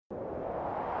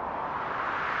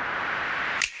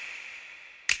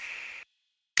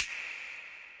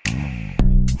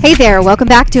Hey there, welcome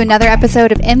back to another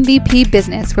episode of MVP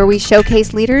Business, where we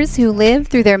showcase leaders who live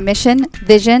through their mission,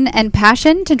 vision, and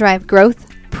passion to drive growth,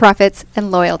 profits,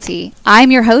 and loyalty. I'm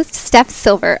your host, Steph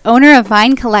Silver, owner of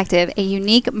Vine Collective, a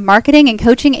unique marketing and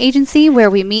coaching agency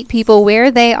where we meet people where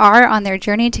they are on their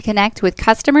journey to connect with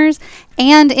customers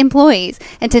and employees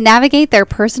and to navigate their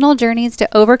personal journeys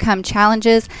to overcome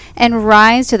challenges and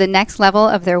rise to the next level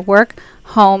of their work,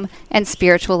 home, and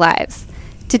spiritual lives.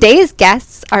 Today's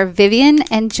guests are Vivian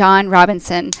and John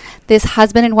Robinson. This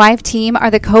husband and wife team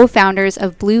are the co-founders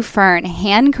of Blue Fern,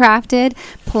 handcrafted,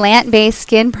 plant-based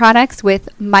skin products with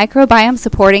microbiome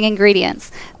supporting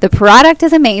ingredients. The product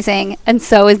is amazing, and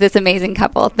so is this amazing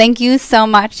couple. Thank you so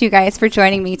much, you guys, for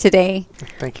joining me today.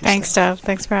 Thank you. Thanks, Steph.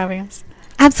 Thanks for having us.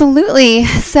 Absolutely.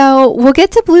 So we'll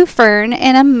get to Blue Fern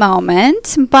in a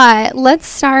moment, but let's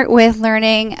start with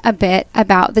learning a bit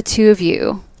about the two of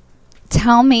you.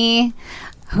 Tell me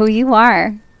who you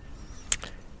are.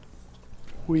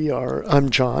 I'm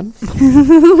John,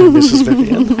 and this is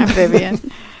Vivian. I'm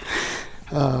Vivian.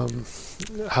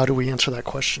 How do we answer that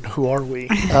question? Who are we?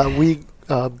 We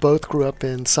both grew up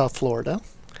in South Florida,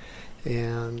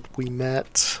 and we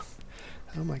met,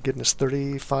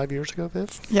 35 years ago,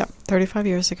 Viv? Yep, 35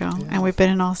 years ago. Yeah. And we've been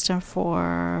in Austin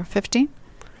for 15?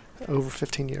 Over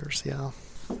 15 years, yeah.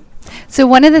 So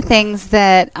one of the things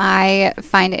that I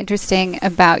find interesting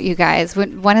about you guys,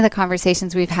 one of the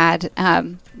conversations we've had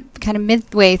kind of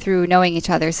midway through knowing each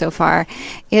other so far,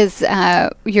 is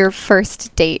your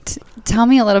first date. Tell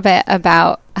me a little bit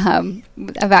about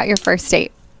your first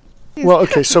date. Well,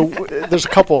 okay, so there's a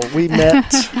couple. We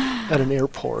met at an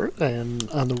airport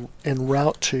and en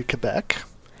route to Quebec,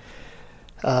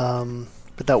 but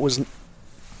that was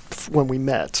when we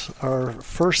met. Our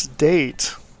first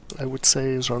date, I would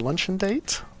say, is our luncheon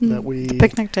date. The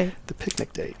picnic date. The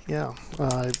picnic date, yeah.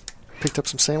 I picked up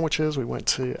some sandwiches. We went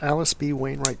to Alice B.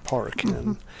 Wainwright Park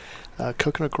in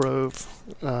Coconut Grove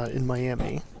in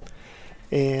Miami.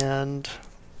 And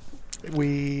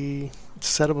we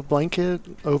set up a blanket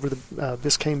over the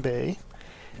Biscayne Bay.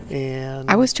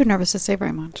 And I was too nervous to say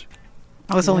very much.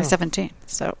 I was only 17,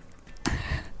 so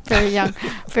very young.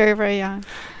 Very, very young.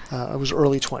 I was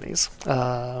early 20s.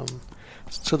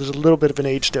 So there's a little bit of an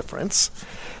age difference.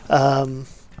 But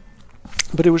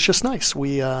it was just nice.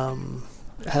 We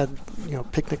had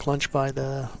picnic lunch by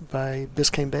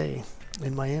Biscayne Bay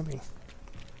in Miami.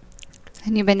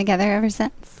 And you've been together ever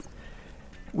since?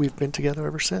 We've been together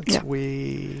ever since. Yeah.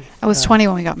 I was 20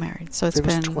 when we got married, so it's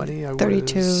been 20,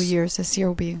 32 years. This year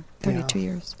will be 32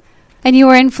 years. And you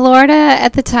were in Florida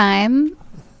at the time.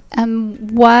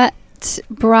 What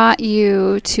brought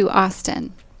you to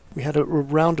Austin? We had a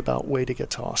roundabout way to get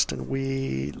to Austin.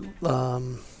 We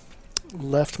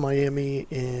left Miami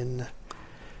in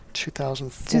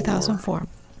 2004. 2004.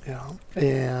 Yeah,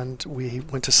 and we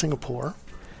went to Singapore.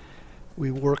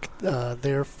 We worked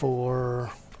there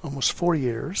for almost 4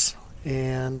 years,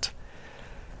 and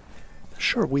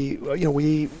sure, we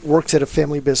worked at a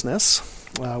family business.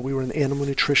 We were in the animal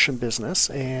nutrition business,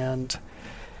 and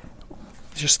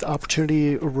just the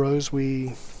opportunity arose.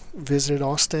 We visited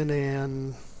Austin,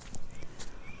 and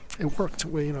it worked.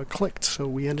 It clicked. So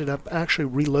we ended up actually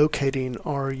relocating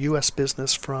our U.S.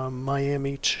 business from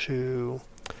Miami to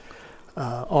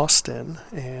Austin,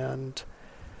 and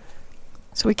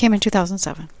so we came in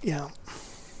 2007. Yeah.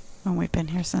 And we've been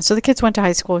here since. So the kids went to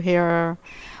high school here,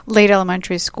 late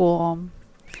elementary school.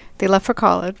 They left for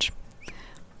college,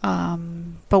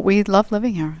 but we love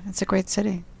living here. It's a great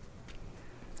city.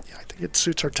 Yeah, I think it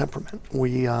suits our temperament.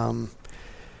 We,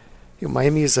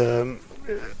 Miami is a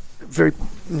very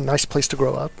nice place to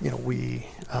grow up. We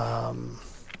have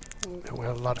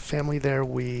a lot of family there.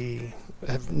 We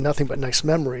have nothing but nice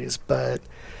memories, but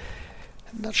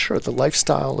I'm not sure the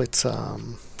lifestyle. It's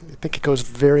I think it goes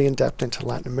very in depth into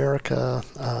Latin America.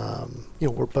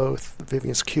 We're both,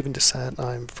 Vivian's Cuban descent.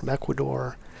 I'm from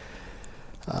Ecuador,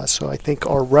 so I think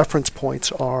our reference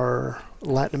points are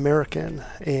Latin American.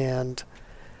 And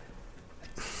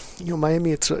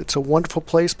Miami, it's a wonderful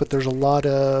place, but there's a lot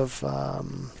of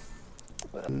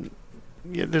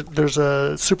there's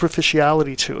a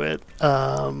superficiality to it,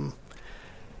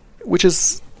 which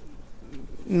is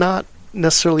not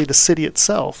necessarily the city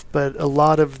itself, but a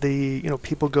lot of the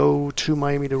people go to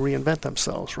Miami to reinvent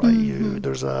themselves, right?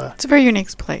 It's a very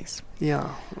unique place.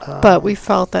 Yeah, but we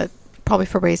felt that probably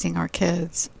for raising our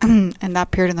kids and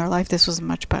that period in their life, this was a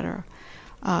much better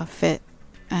fit.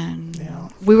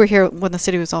 And we were here when the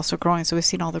city was also growing, so we've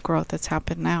seen all the growth that's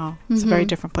happened now. It's a very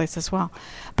different place as well.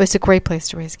 But it's a great place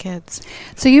to raise kids.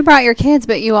 So you brought your kids,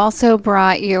 but you also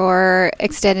brought your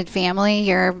extended family,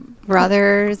 your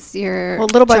brothers, your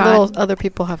little by John. little, other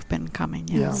people have been coming,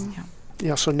 yes. Yeah.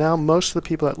 So now most of the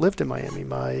people that lived in Miami,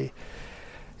 my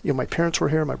parents were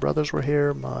here, my brothers were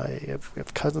here, I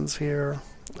have cousins here.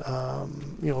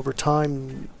 Over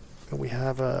time, we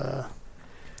have a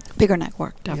bigger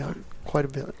network, definitely. Quite a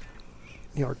bit.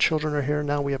 Our children are here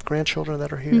now. We have grandchildren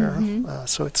that are here. Mm-hmm.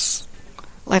 So it's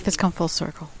life has come full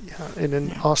circle. Yeah, and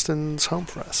then Austin's home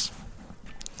for us.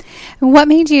 What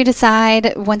made you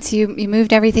decide, once you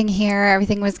moved everything here,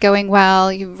 everything was going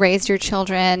well, you raised your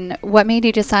children, what made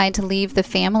you decide to leave the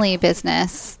family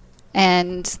business?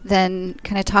 And then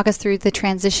kind of talk us through the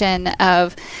transition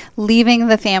of leaving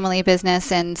the family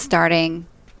business and starting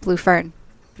Blue Fern.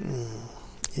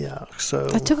 So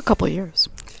that took a couple of years.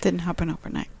 Didn't happen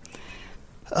overnight.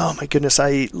 Oh my goodness,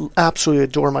 I absolutely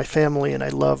adore my family, and I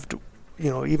loved,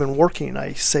 even working.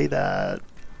 I say that,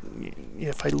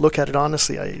 if I look at it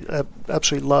honestly, I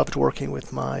absolutely loved working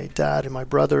with my dad and my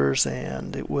brothers,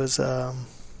 and it was a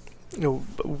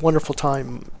wonderful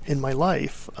time in my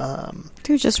life. You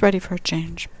were just ready for a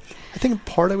change. I think in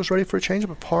part I was ready for a change,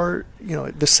 but part,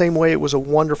 the same way it was a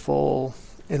wonderful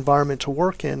environment to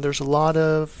work in, there's a lot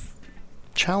of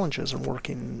challenges in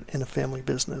working in a family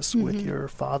business with your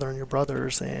father and your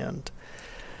brothers, and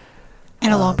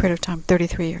in a long period of time,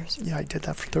 33 years. Yeah, I did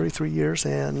that for 33 years,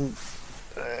 and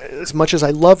as much as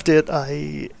I loved it,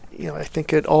 I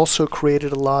think it also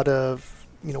created a lot of,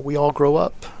 we all grow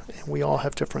up and we all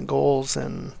have different goals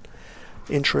and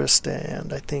interests,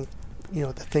 and I think,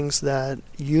 the things that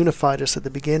unified us at the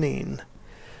beginning,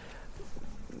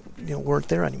 weren't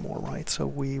there anymore, right? So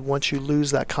once you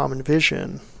lose that common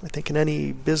vision, I think in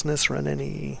any business or in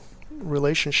any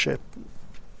relationship,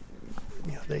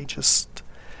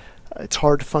 it's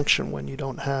hard to function when you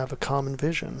don't have a common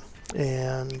vision.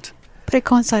 But it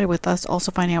coincided with us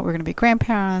also finding out we were going to be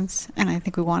grandparents, and I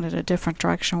think we wanted a different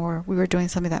direction where we were doing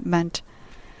something that meant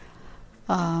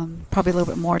probably a little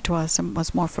bit more to us and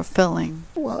was more fulfilling.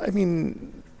 Well, I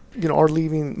mean,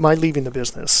 my leaving the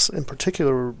business in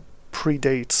particular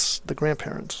predates the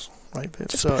grandparents, right?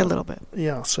 Just a little bit.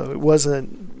 Yeah, so it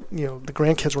wasn't, the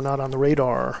grandkids were not on the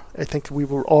radar. I think we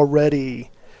were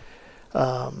already,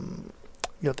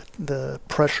 the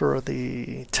pressure or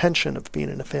the tension of being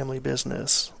in a family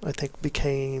business, I think,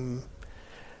 became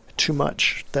too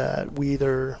much, that we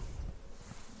either,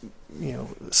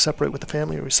 separate with the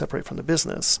family or we separate from the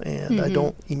business. And I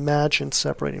don't imagine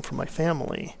separating from my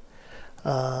family.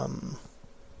 So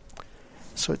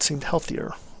it seemed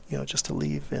healthier, just to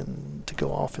leave and to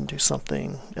go off and do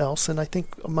something else. And I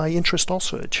think my interest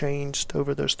also had changed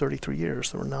over those 33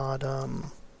 years. They were not,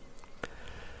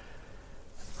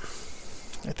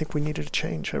 I think we needed to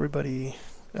change. Everybody,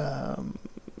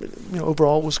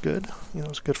 overall was good. It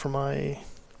was good for my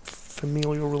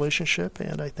familial relationship,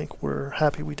 and I think we're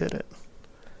happy we did it.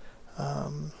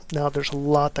 Now there's a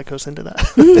lot that goes into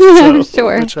that.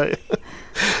 Sure. Which I'm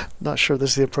not sure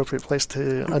this is the appropriate place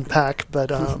to unpack, but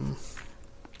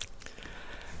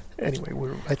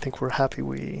anyway, I think we're happy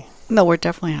No, we're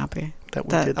definitely happy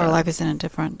that our life is in a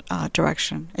different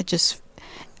direction. It just,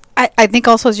 I think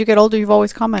also as you get older, you've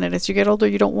always commented, as you get older,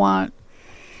 you don't want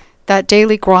that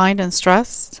daily grind and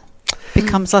stress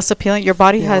becomes less appealing. Your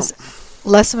body has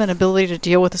less of an ability to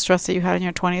deal with the stress that you had in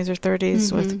your 20s or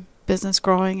 30s with business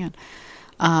growing. And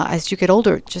as you get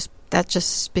older, that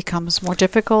just becomes more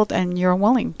difficult, and you're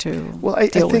unwilling to deal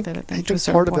with it. I think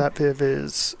part of that, Viv,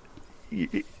 is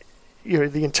the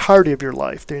entirety of your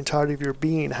life, the entirety of your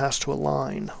being has to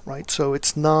align, right? So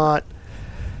it's not,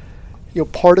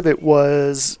 part of it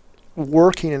was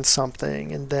working in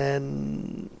something, and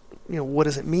then, what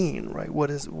does it mean, right? What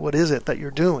is it that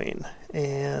you're doing?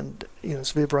 And,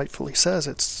 as Viv rightfully says,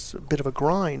 it's a bit of a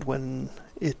grind when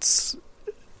it's,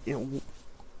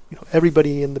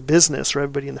 everybody in the business or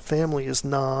everybody in the family is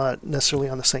not necessarily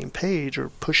on the same page or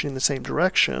pushing in the same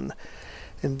direction.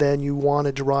 And then you want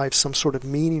to derive some sort of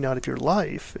meaning out of your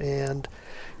life. And,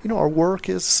 our work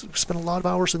is, we spend a lot of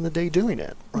hours in the day doing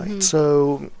it, right?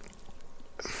 So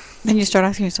then you start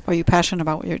asking yourself, are you passionate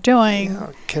about what you're doing?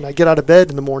 Yeah, can I get out of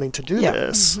bed in the morning to do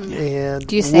this? And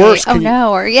do you say,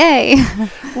 no, or yay?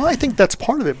 Well, I think that's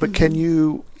part of it. But can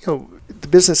you, the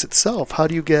business itself, how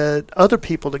do you get other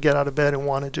people to get out of bed and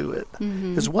want to do it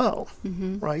as well,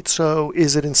 right? So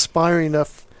is it inspiring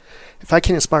enough? If I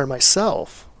can inspire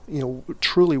myself,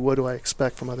 truly what do I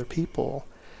expect from other people?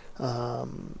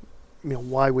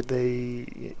 Why would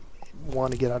they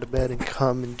want to get out of bed and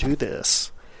come and do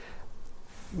this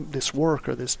work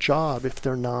or this job if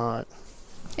they're not?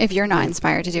 If you're not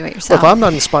inspired to do it yourself. Well, if I'm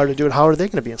not inspired to do it, how are they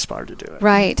going to be inspired to do it?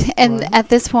 Right. And at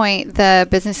this point, the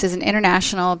business is an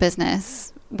international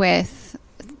business with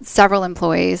several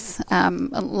employees,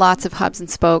 lots of hubs and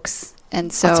spokes.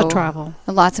 And so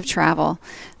lots of travel.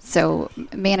 So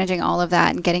managing all of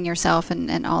that and getting yourself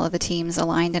and all of the teams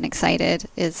aligned and excited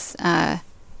is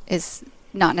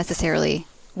not necessarily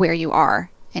where you are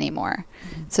anymore.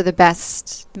 Mm-hmm. So the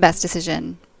best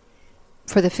decision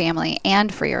for the family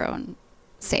and for your own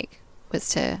sake was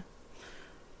to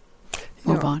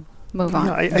move on.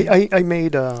 I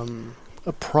made a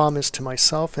promise to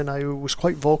myself, and I was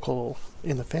quite vocal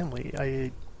in the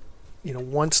family.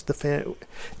 Once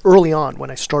early on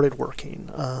when I started working,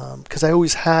 because I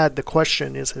always had the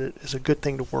question: is it a good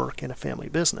thing to work in a family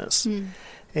business?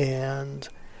 And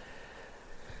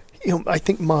I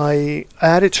think my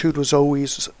attitude was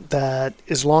always that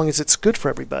as long as it's good for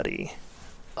everybody,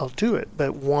 I'll do it.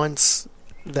 But once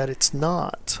that it's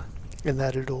not, and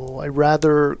that I'd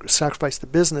rather sacrifice the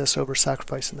business over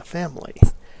sacrificing the family.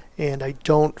 And I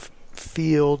don't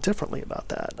feel differently about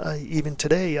that. Even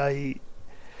today, I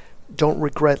don't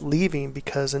regret leaving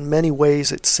because in many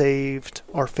ways it saved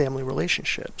our family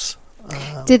relationships.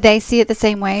 Did they see it the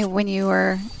same way when you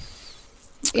were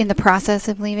in the process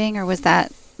of leaving, or was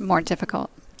that more difficult?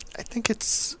 I think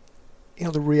it's,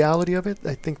 the reality of it.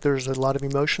 I think there's a lot of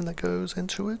emotion that goes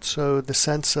into it. So the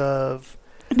sense of...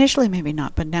 Initially, maybe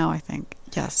not, but now I think,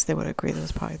 yes, they would agree that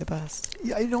was probably the best.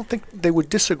 Yeah, I don't think they would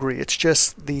disagree. It's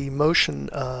just the emotion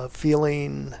of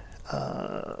feeling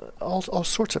all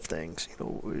sorts of things.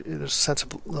 There's a sense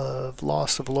of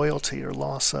loss of loyalty or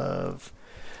loss of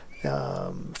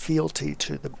fealty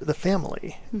to the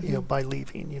family, by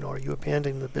leaving. Are you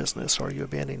abandoning the business? Or are you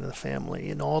abandoning the family?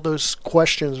 And all those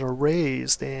questions are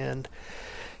raised. And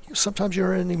sometimes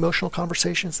you're in emotional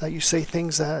conversations that you say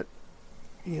things that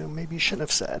maybe you shouldn't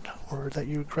have said or that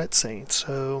you regret saying.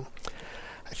 So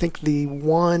I think the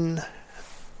one,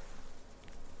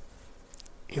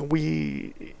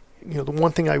 the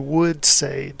one thing I would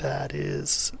say that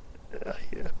is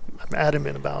I'm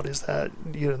adamant about is that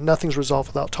nothing's resolved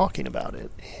without talking about it.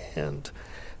 And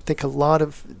I think a lot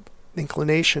of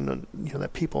inclination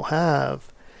that people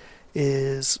have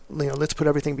is let's put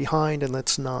everything behind and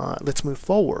let's move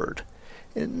forward.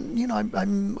 And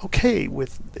I'm okay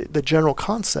with the general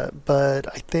concept,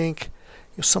 but I think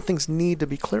some things need to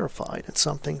be clarified and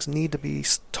some things need to be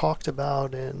talked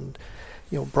about and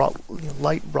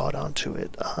light brought onto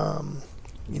it.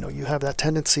 You have that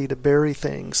tendency to bury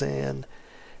things and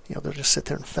they'll just sit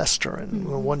there and fester, and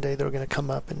one day they're going to come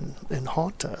up and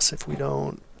haunt us if we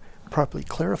don't properly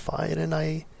clarify it. And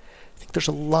I think there's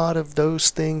a lot of those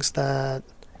things that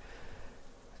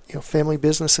family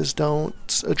businesses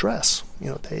don't address.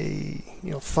 They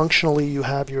functionally you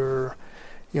have your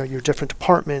different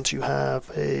departments. You have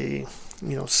a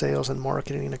sales and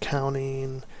marketing,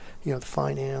 accounting, the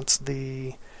finance,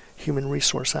 the human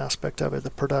resource aspect of it,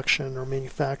 the production or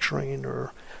manufacturing,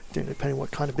 or depending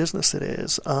what kind of business it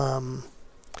is. I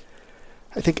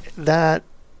think that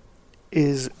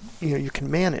is you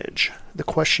can manage. The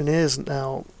question is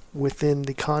now within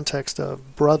the context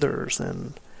of brothers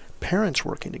and parents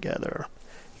working together,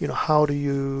 how do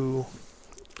you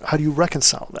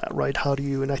reconcile that, right?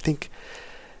 And I think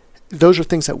those are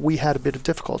things that we had a bit of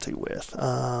difficulty with.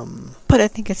 But I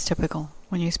think it's typical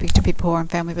when you speak to people who are in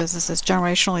family businesses.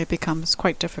 Generationally, it becomes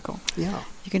quite difficult. Yeah.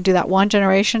 You can do that one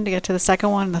generation to get to the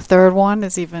second one, and the third one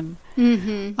is even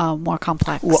more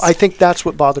complex. Well, I think that's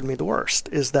what bothered me the worst,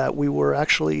 is that we were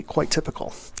actually quite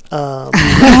typical. Really,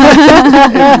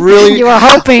 you were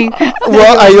hoping.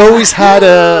 Well, I always had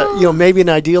maybe an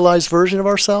idealized version of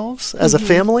ourselves as a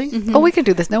family. Oh, we can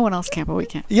do this. No one else can, but we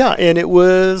can. Yeah, and it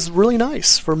was really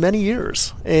nice for many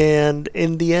years. And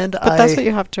in the end, but that's what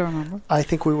you have to remember. I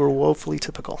think we were woefully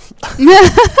typical.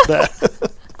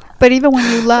 But even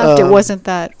when you left, it wasn't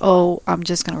that, I'm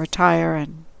just going to retire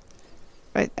and.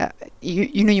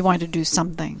 You wanted to do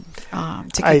something to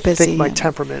keep busy. I think my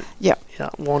temperament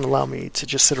won't allow me to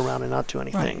just sit around and not do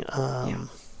anything. Right.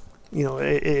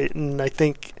 And I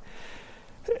think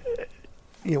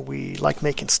we like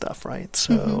making stuff, right?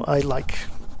 So I like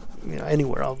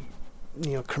anywhere I'll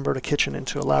convert a kitchen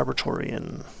into a laboratory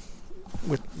and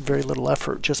with very little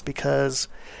effort, just because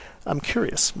I'm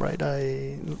curious, right?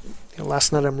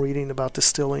 Last night I'm reading about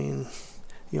distilling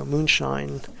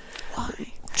moonshine.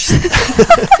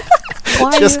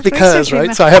 Why? Just because,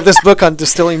 right? So I have this book on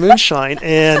distilling moonshine,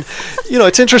 and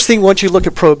it's interesting once you look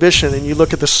at Prohibition and you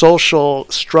look at the social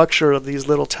structure of these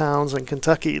little towns in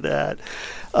Kentucky that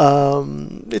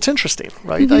it's interesting,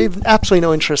 right? I have absolutely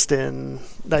no interest in.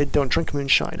 I don't drink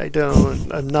moonshine.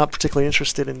 I'm not particularly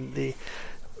interested in the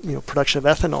production of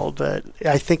ethanol, but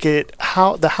I think the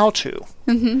how-to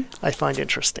I find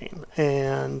interesting.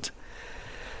 And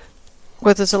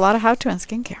there's a lot of how-to in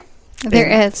skincare.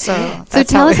 There is. So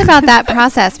tell us about that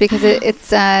process, because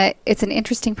it's an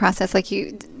interesting process. Like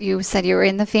you said, you were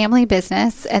in the family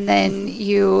business, and then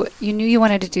you knew you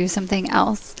wanted to do something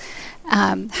else.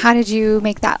 How did you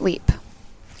make that leap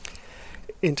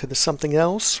into the something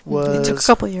else? It took a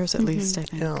couple of years at least, I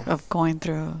think, of going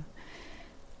through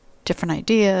different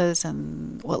ideas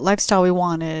and what lifestyle we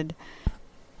wanted.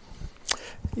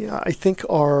 Yeah, I think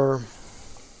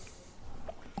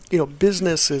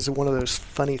business is one of those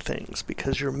funny things,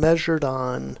 because you're measured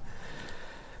on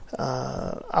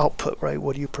output, right?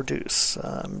 What do you produce?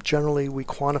 Generally, we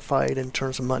quantify it in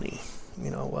terms of money.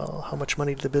 Well, how much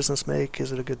money did the business make?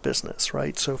 Is it a good business,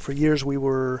 right? So for years we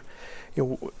were,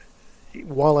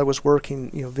 while I was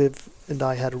working, Viv and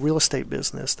I had a real estate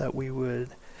business that we would,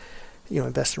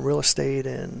 invest in real estate,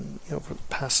 and for the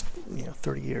past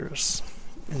 30 years,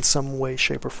 in some way,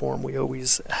 shape, or form, we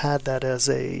always had that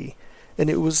and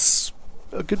it was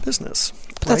a good business.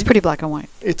 That's right? pretty black and white.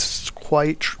 It's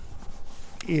quite,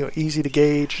 easy to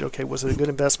gauge. Okay, was it a good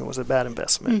investment? Was it a bad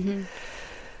investment?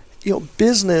 Mm-hmm.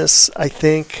 Business, I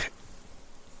think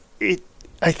it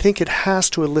has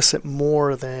to elicit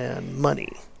more than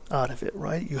money out of it,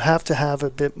 right? You have to have a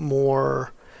bit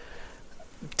more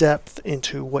depth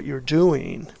into what you're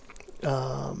doing,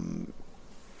 again,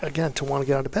 to want to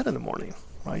get out of bed in the morning,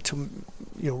 right? To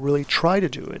really try to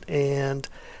do it. And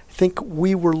I think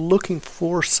we were looking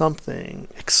for something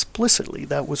explicitly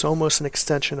that was almost an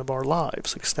extension of our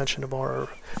lives, extension of our,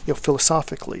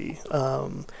 philosophically,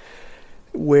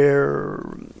 where,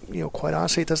 quite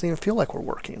honestly, it doesn't even feel like we're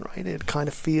working, right? It kind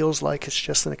of feels like it's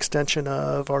just an extension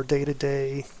of our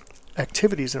day-to-day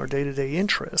activities and our day-to-day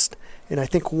interest. And I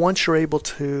think once you're able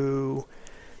to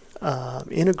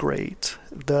integrate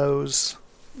those,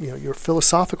 your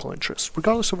philosophical interests,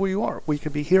 regardless of where you are, we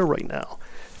could be here right now,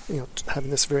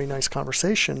 having this very nice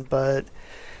conversation, but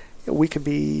we could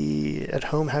be at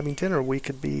home having dinner. We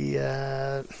could be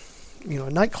at, a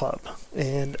nightclub.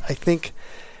 And I think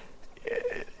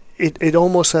it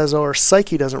almost, as our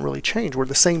psyche doesn't really change. We're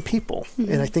the same people.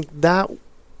 Mm-hmm. And I think that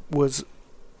was,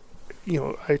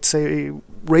 I'd say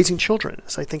raising children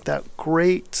is, I think, that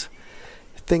great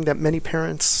thing that many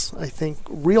parents, I think,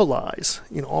 realize,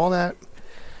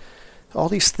 all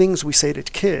these things we say to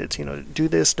kids, do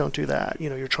this, don't do that.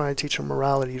 You're trying to teach them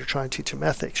morality, you're trying to teach them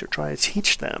ethics, you're trying to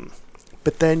teach them.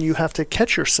 But then you have to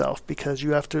catch yourself, because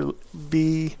you have to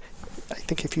be, I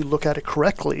think if you look at it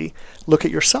correctly, look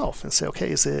at yourself and say,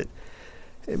 okay,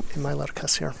 am I allowed to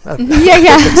cuss here?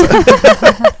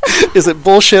 Yeah. Is it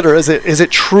bullshit, or is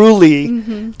it truly,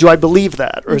 do I believe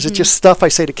that? Or is it just stuff I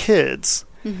say to kids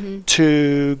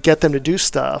to get them to do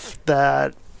stuff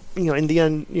that, in the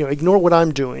end, ignore what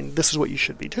I'm doing. This is what you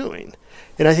should be doing.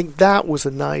 And I think that was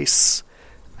a nice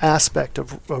aspect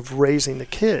of raising the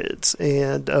kids,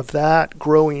 and of that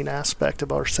growing aspect of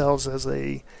ourselves as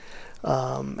a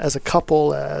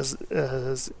couple,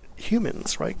 as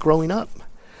humans, right? Growing up.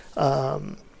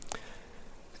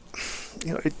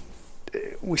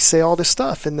 We say all this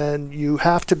stuff, and then you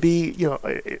have to be,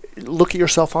 look at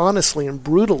yourself honestly and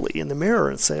brutally in the mirror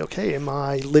and say, okay, am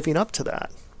I living up to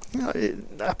that?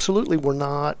 Absolutely, we're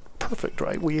not perfect,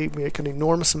 right? We make an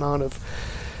enormous amount of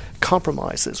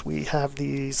compromises. We have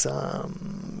these,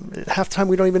 half the time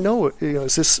we don't even know,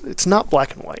 it's not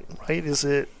black and white, right?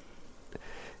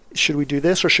 Should we do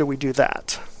this or should we do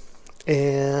that?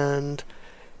 And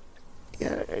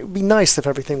it'd be nice if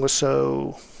everything was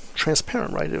so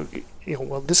transparent, right?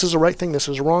 Well, this is the right thing, this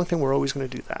is the wrong thing, we're always going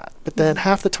to do that. But then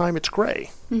half the time it's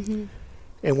gray. Mm-hmm.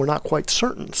 And we're not quite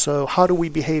certain. So how do we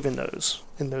behave in those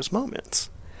moments?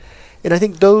 And I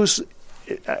think those,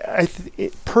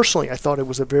 personally, I thought it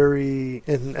was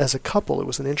and as a couple, it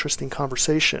was an interesting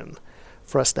conversation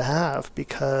for us to have,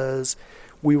 because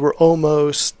we were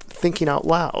almost thinking out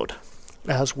loud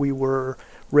as we were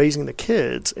raising the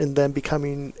kids, and then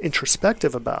becoming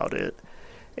introspective about it.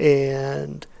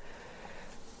 And,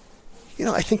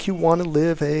 I think you want to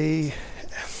live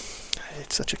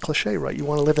it's such a cliche, right? You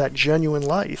want to live that genuine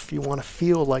life. You want to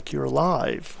feel like you're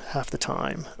alive half the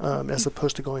time, as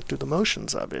opposed to going through the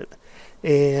motions of it.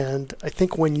 And I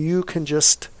think when you can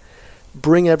just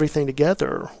bring everything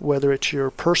together, whether it's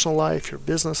your personal life, your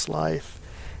business life,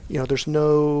 there's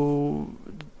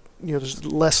there's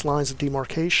less lines of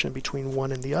demarcation between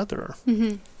one and the other.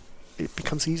 Mm-hmm. It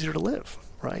becomes easier to live,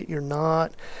 right? It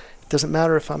doesn't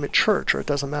matter if I'm at church, or it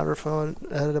doesn't matter if I'm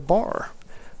at a bar,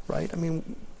 right? I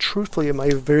mean, truthfully, am I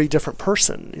a very different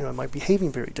person? Am I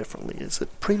behaving very differently? Is it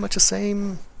pretty much the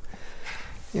same?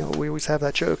 We always have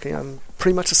that joke. I'm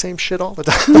pretty much the same shit all the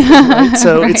time. Right?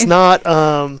 So right. It's not.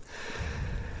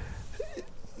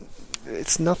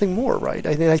 It's nothing more, right?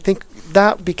 I think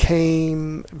that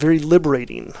became very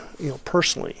liberating,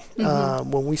 personally.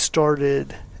 When we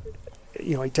started,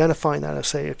 identifying that, I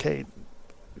say, okay,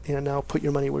 now put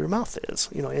your money where your mouth is.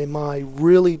 Do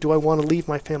I want to leave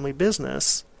my family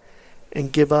business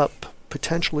and give up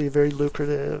potentially very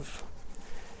lucrative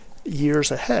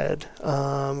years ahead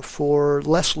for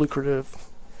less lucrative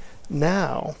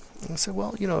now? And I said,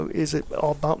 well, is it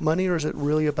all about money, or is it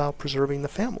really about preserving the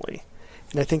family?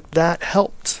 And I think that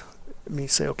helped me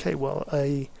say, okay, well,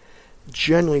 I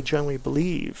genuinely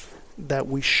believe that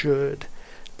we should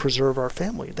preserve our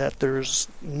family, that there's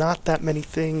not that many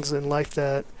things in life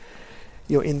that,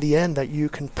 in the end, that you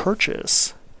can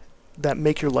purchase that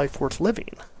make your life worth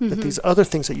living. That these other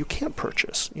things that you can't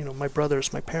purchase, my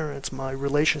brothers, my parents, my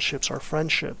relationships, our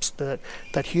friendships, that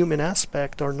human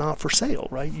aspect are not for sale,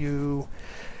 right? You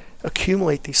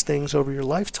accumulate these things over your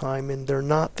lifetime, and they're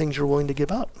not things you're willing to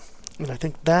give up. And I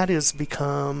think that has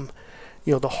become,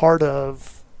 the heart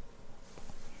of,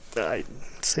 I'd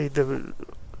say,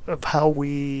 of how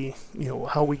we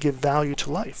give value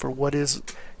to life, or what is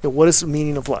the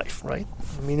meaning of life, right?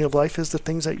 The meaning of life is the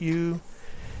things that you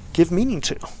give meaning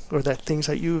to, or that things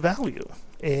that you value.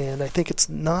 And I think it's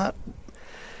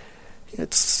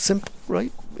simple,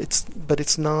 right? But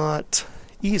it's not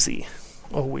easy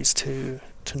always to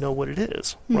know what it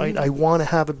is, right? I want to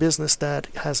have a business that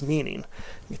has meaning.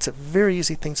 It's a very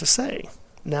easy thing to say.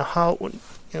 Now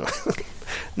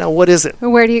now what is it?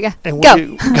 Where do you go? And where do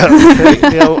you go?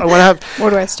 Okay? I want to have.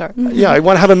 Where do I start? Yeah, I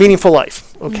want to have a meaningful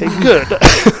life. Okay, good.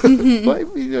 Well,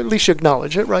 at least you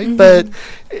acknowledge it, right? But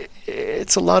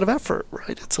it's a lot of effort,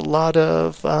 right? It's a lot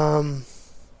of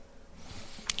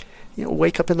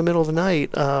wake up in the middle of the night,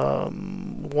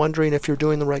 wondering if you're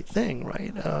doing the right thing,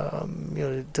 right?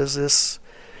 Does this?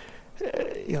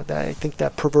 I think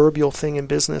that proverbial thing in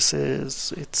business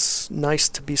is, it's nice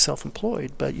to be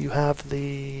self-employed, but you have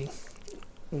the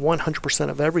 100%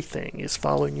 of everything is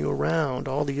following you around.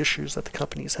 All the issues that the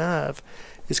companies have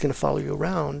is going to follow you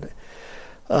around.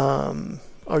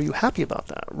 Are you happy about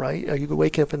that, right? Are you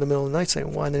waking up in the middle of the night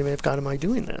saying, why in the name of God am I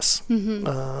doing this?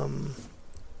 And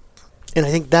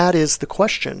I think that is the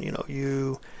question.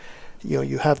 You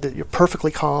have you're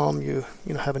perfectly calm, you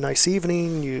have a nice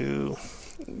evening, you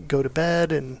go to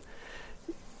bed and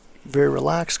very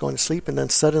relaxed, going to sleep, and then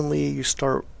suddenly you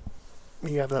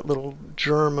have that little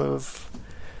germ of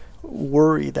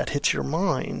worry that hits your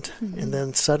mind, and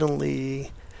then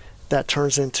suddenly that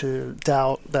turns into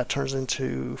doubt, that turns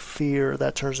into fear,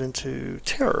 that turns into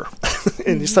terror,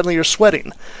 and suddenly you're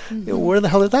sweating. Where the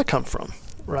hell did that come from,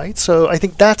 right? So I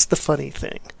think that's the funny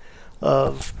thing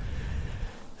of,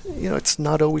 it's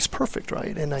not always perfect,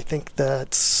 right? And I think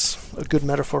that's a good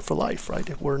metaphor for life, right?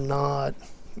 If we're not,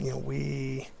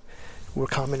 we were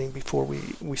commenting before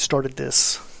we started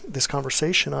this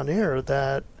conversation on air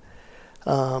that,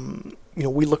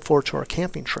 we look forward to our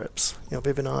camping trips.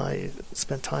 Viv and I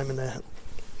spend time in the,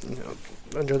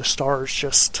 under the stars,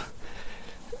 just,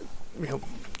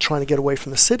 trying to get away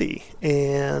from the city.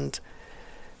 And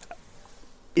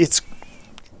it's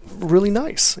really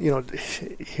nice,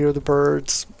 hear the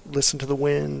birds, listen to the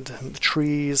wind and the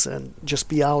trees, and just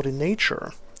be out in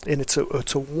nature. And it's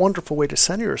a wonderful way to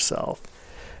center yourself.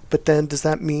 But then, does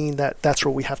that mean that that's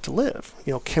where we have to live?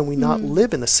 Can we not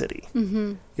live in the city?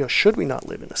 Should we not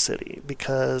live in the city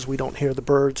because we don't hear the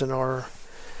birds in our,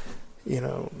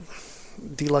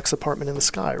 deluxe apartment in the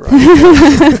sky, right?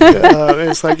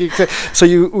 It's like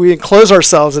we enclose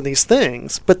ourselves in these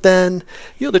things. But then,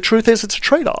 the truth is, it's a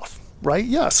trade-off. Right?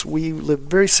 Yes, we live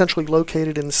very centrally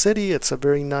located in the city. It's a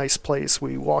very nice place.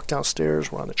 We walk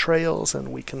downstairs, we're on the trails,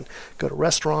 and we can go to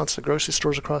restaurants, the grocery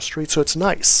stores across the street. So it's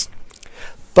nice.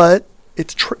 But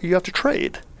you have to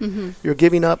trade. You're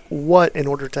giving up what in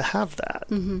order to have that?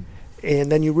 And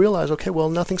then you realize, okay, well,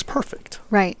 nothing's perfect.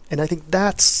 Right. And I think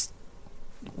that's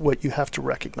what you have to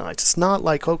recognize. It's not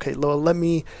like, okay, let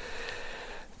me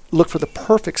look for the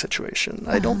perfect situation.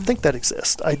 I don't think that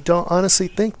exists. I don't honestly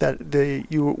think that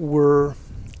you were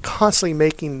constantly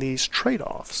making these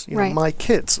trade-offs. Right. My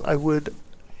kids, I would,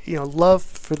 love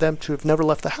for them to have never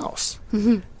left the house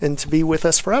and to be with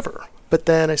us forever. But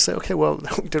then I say, okay, well,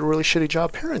 we did a really shitty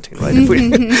job parenting, right?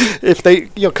 If they,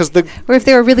 or if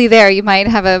they were really there, you might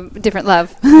have a different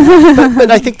love. but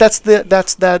I think that's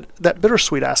that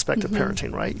bittersweet aspect of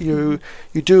parenting, right? You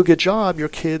do a good job, your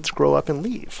kids grow up and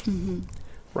leave.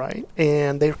 Right?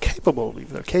 And they're capable of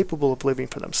leaving. They're capable of living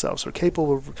for themselves. They're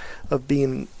capable of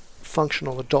being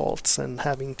functional adults and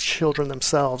having children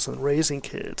themselves and raising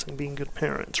kids and being good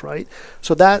parents, right?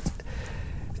 So that,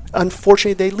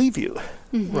 unfortunately, they leave you,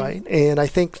 right? And I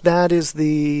think that is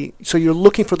so you're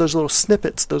looking for those little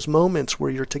snippets, those moments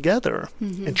where you're together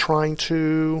and trying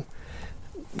to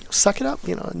suck it up,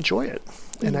 enjoy it.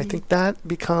 And I think that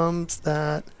becomes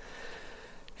that.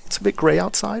 It's a bit gray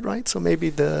outside, right? So maybe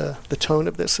the tone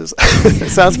of this is it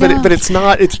sounds, but it's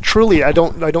not. It's truly. I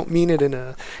don't mean it in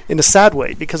a sad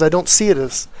way, because I don't see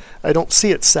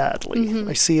it sadly.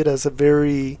 I see it as a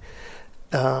very,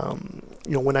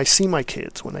 when I see my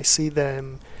kids, when I see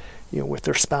them, with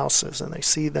their spouses, and I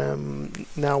see them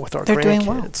now with our grandkids. They're doing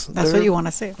well. That's what you want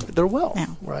to see. They're well,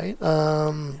 right?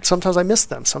 Sometimes I miss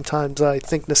them. Sometimes I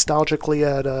think nostalgically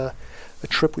at a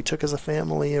trip we took as a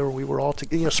family, or we were all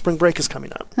together. Spring break is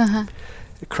coming up. It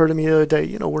occurred to me the other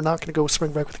day, we're not going to go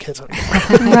spring break with the kids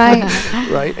anymore.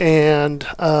 Right. And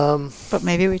but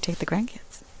maybe we take the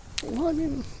grandkids. Well, I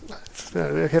mean,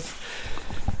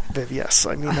 yes.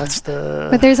 I mean, that's the.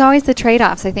 But there's always the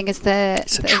trade-offs. I think it's a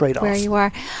trade-off. Where you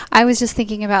are. I was just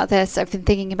thinking about this. I've been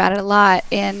thinking about it a lot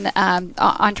in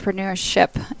entrepreneurship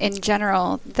in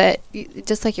general. That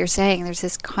just like you're saying, there's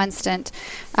this constant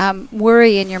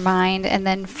worry in your mind, and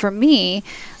then for me,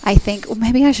 I think, well,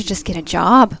 maybe I should just get a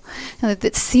job.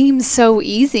 It seems so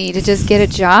easy to just get a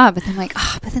job, but then I'm like,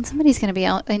 but then somebody's going to be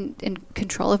in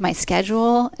control of my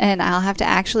schedule, and I'll have to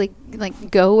actually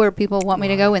go where people want me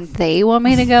to go, and they want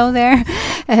me to go there,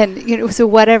 and so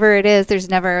whatever it is, there's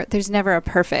never a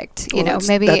perfect.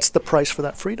 Maybe that's the price for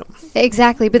that freedom.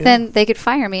 Exactly, but then they could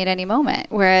fire me at any moment.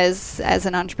 Whereas as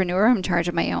an entrepreneur, I'm in charge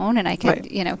of my own, and I could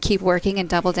keep working and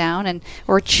double down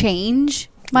or change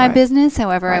my business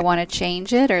however I want to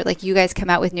change it, or like you guys come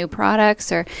out with new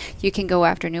products, or you can go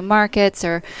after new markets,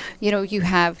 or you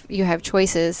have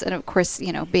choices, and of course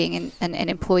being an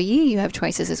employee, you have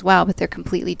choices as well, but they're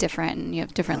completely different, and you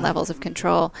have different levels of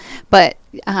control. But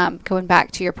going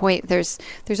back to your point, there's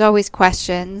always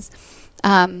questions,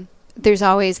 there's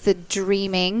always the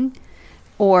dreaming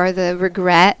or the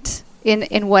regret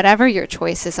in whatever your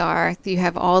choices are. You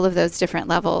have all of those different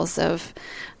levels of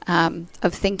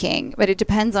thinking, but it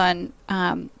depends on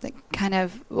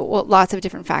lots of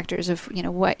different factors of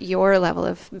what your level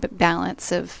of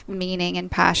balance of meaning and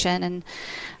passion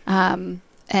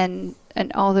and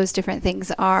all those different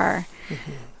things are.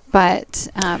 But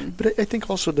I think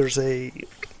also there's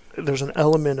an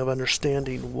element of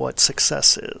understanding what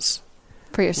success is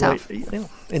for yourself, right?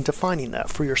 And defining that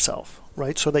for yourself,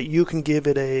 right? So that you can give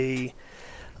it a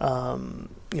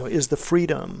is the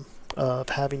freedom of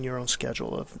having your own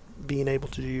schedule, of being able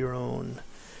to do your own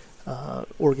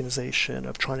organization,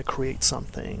 of trying to create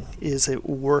something. Is it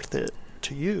worth it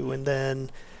to you? And then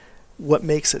what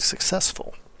makes it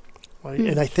successful, right?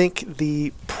 And I think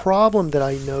the problem that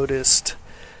I noticed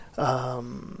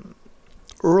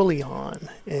early on,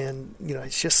 and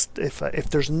it's just if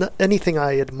there's anything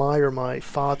I admire my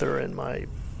father and my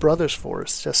brothers for,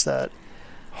 it's just that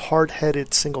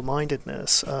hard-headed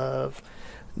single-mindedness of,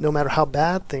 no matter how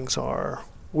bad things are,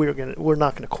 we're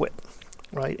not gonna quit,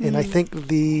 right? And I think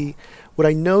what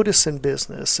I notice in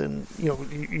business, and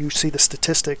you see the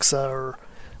statistics are,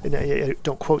 and I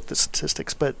don't quote the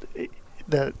statistics, but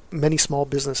that many small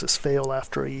businesses fail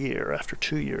after a year, after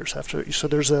 2 years, so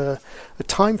there's a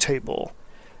timetable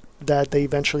that they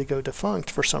eventually go defunct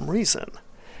for some reason.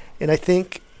 And I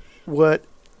think what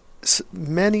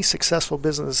many successful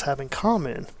businesses have in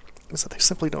common is that they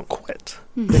simply don't quit.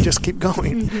 They just keep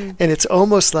going. And it's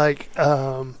almost like,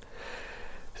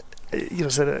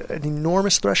 is it an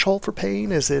enormous threshold for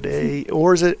pain? Or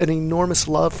is it an enormous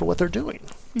love for what they're doing?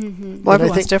 Well,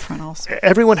 everyone's different also.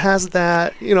 Everyone has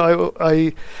that,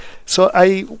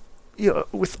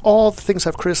 with all the things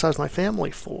I've criticized my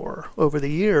family for over the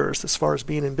years, as far as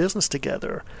being in business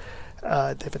together, they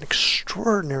have an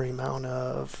extraordinary amount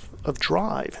of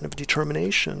drive and of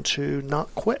determination to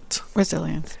not quit.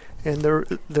 Resilience. And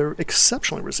they're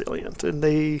exceptionally resilient, and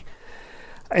I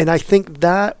think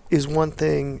that is one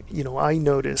thing I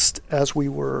noticed as we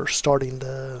were starting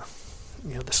the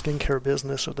skincare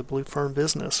business or the Blue Fern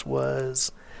business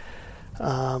was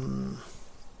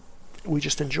we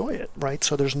just enjoy it, right?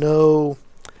 So there's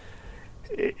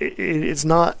it's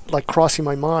not like crossing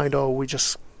my mind, we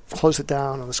just close it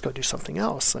down and let's go do something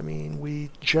else. I mean, we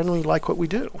genuinely like what we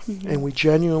do, and we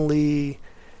genuinely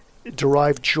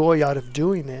derive joy out of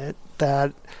doing it,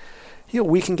 that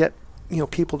we can get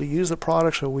people to use the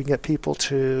products, or we can get people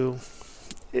to,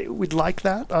 we'd like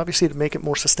that obviously to make it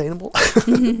more sustainable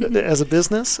as a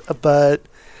business, but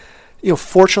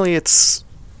fortunately it's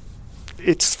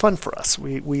fun for us.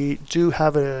 We do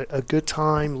have a good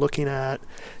time looking at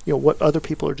what other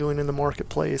people are doing in the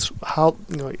marketplace, how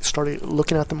start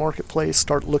looking at the marketplace,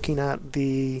 start looking at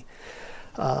the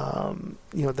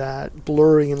that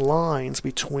blurring lines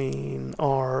between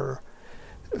our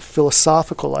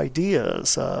philosophical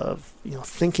ideas of,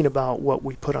 thinking about what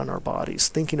we put on our bodies,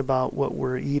 thinking about what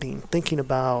we're eating, thinking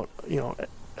about,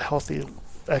 healthy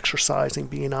exercising,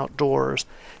 being outdoors,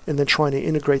 and then trying to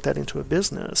integrate that into a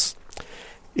business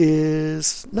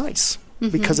is nice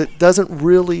because it doesn't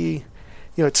really,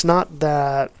 it's not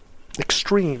that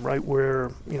extreme, right?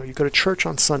 Where, you go to church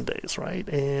on Sundays, right?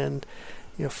 And,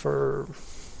 we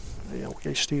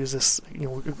used to use this,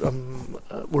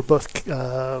 we're both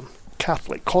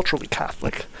Catholic, culturally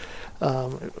Catholic.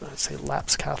 I'd say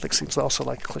lapsed Catholic seems also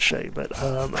like a cliche, but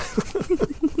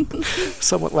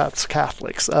somewhat lapsed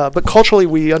Catholics. But culturally,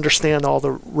 we understand all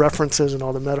the references and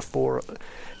all the metaphor,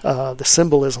 the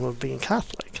symbolism of being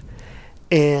Catholic.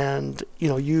 And,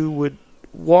 you would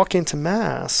walk into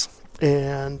Mass,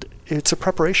 and it's a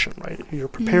preparation, right? You're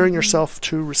preparing yourself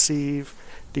to receive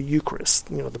the Eucharist,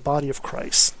 the body of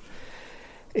Christ.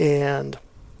 And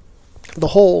the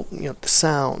whole, the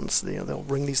sounds, they'll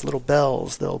ring these little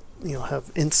bells, they'll, have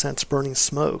incense, burning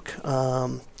smoke.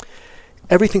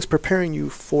 Everything's preparing you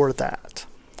for that.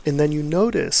 And then you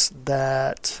notice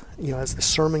that, as the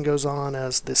sermon goes on,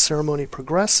 as the ceremony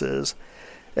progresses,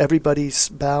 everybody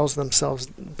bows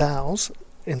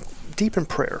in deep in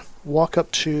prayer, walk up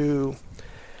to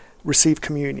receive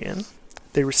communion.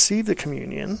 They receive the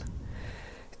communion,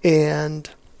 and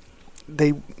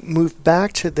they move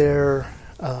back to their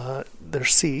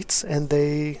seats, and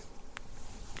they're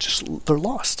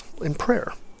lost in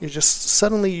prayer. You're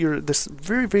this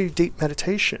very, very deep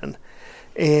meditation,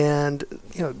 and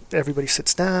everybody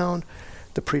sits down,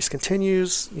 the priest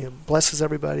continues, blesses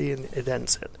everybody, and it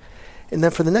ends it. And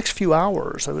then for the next few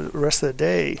hours, the rest of the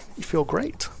day, you feel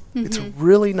great. It's a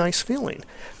really nice feeling.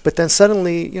 But then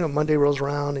suddenly, Monday rolls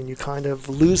around and you kind of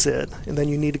lose it, and then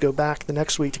you need to go back the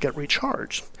next week to get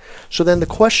recharged. So then the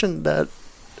question that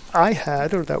I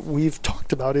had, or that we've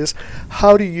talked about, is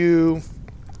how do you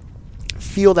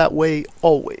feel that way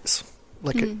always,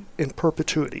 like in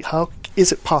perpetuity? How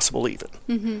is it possible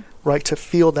even, right, to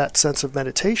feel that sense of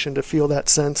meditation, to feel that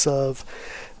sense of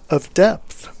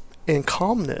depth and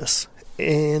calmness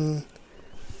in,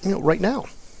 right now,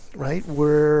 right?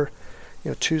 We're,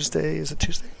 Tuesday, is it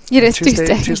Tuesday? It is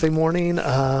Tuesday. Tuesday morning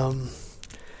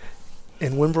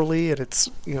in Wimberley, and it's,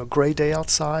 gray day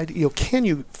outside. Can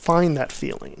you find that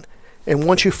feeling? And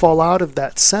once you fall out of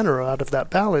that center, out of that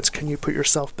balance, can you put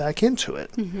yourself back into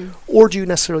it? Or do you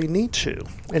necessarily need to?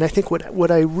 And I think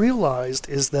what I realized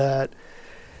is that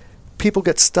people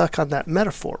get stuck on that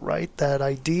metaphor, right? That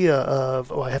idea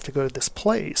of, I have to go to this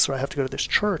place, or I have to go to this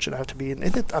church, and I have to be in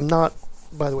it. I'm not,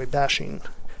 by the way, bashing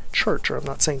church, or I'm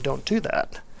not saying don't do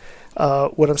that.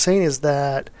 What I'm saying is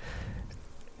that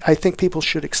I think people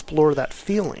should explore that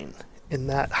feeling, and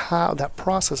that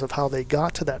process of how they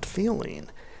got to that feeling,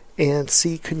 and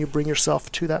see, can you bring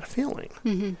yourself to that feeling?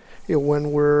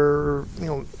 When we're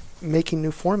making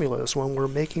new formulas, when we're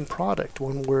making product,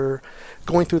 when we're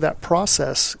going through that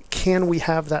process, can we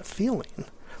have that feeling,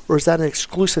 or is that an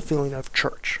exclusive feeling of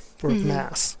church or of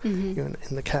Mass, in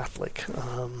the Catholic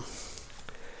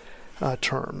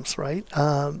terms, right?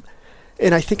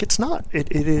 And I think it's not.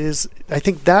 It is. I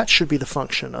think that should be the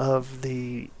function of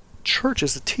the church,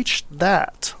 is to teach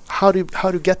that how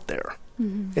to get there,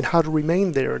 and how to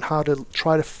remain there, and how to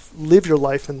try to live your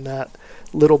life in that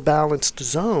little balanced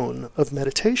zone of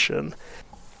meditation.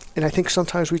 And I think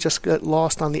sometimes we just get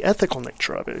lost on the ethical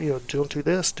nature of it. Don't do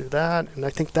this, do that, and I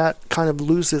think that kind of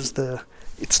loses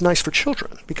it's nice for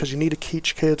children because you need to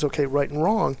teach kids, okay, right and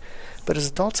wrong, but as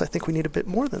adults, I think we need a bit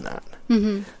more than that.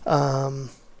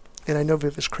 And I know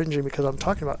Viv is cringing because I'm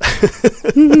talking about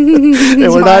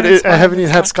and we're not. I haven't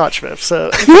even had Scotch, Viv,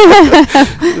 so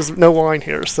there's no wine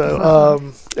here.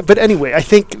 So, but anyway, I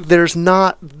think there's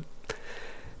not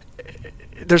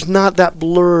that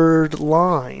blurred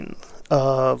line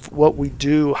of what we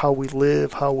do, how we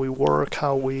live, how we work,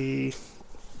 how we.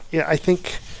 Yeah, I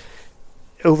think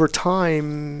over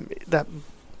time that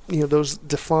those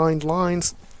defined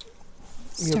lines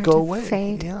go away.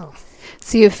 Fade. Yeah.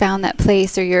 So you've found that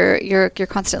place, or you're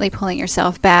constantly pulling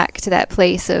yourself back to that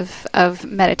place of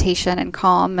meditation and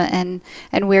calm and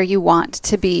where you want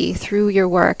to be through your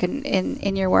work and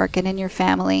in your work and in your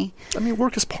family. I mean,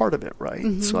 work is part of it,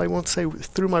 right? So I won't say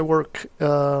through my work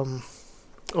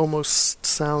almost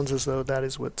sounds as though that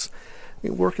is what's. I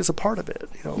mean, work is a part of it.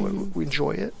 We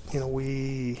enjoy it.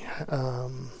 We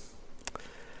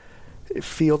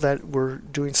feel that we're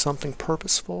doing something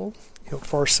purposeful,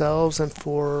 for ourselves and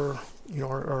for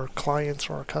our clients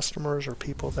or our customers or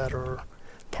people that are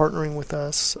partnering with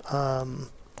us. Well,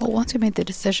 once we made the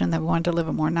decision that we wanted to live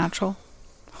a more natural,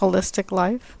 holistic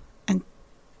life and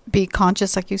be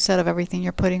conscious, like you said, of everything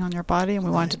you're putting on your body, and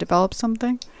we wanted to develop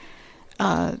something,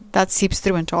 that seeps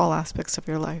through into all aspects of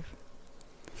your life.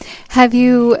 Have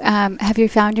you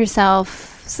found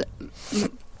yourself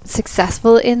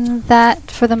successful in that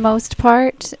for the most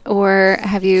part, or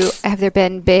have there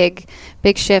been big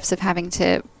shifts of having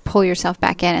to pull yourself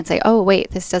back in and say, oh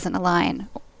wait, this doesn't align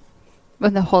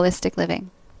with the holistic living?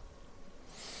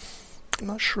 I'm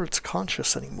not sure it's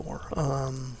conscious anymore.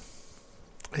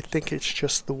 I think it's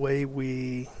just the way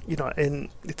we, and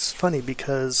it's funny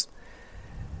because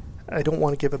I don't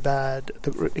want to give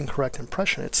the incorrect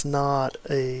impression. It's not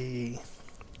a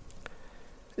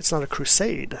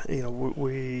crusade.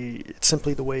 It's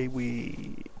simply the way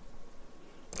we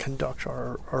conduct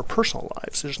our personal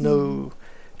lives. There's no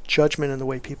judgment in the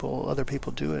way other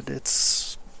people do it.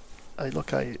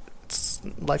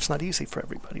 Life's not easy for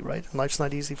everybody, right? And life's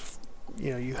not easy.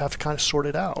 You have to kind of sort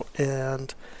it out.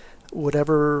 And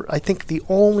I think the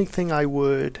only thing I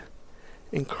would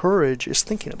encourage is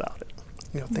thinking about it.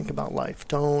 Think about life.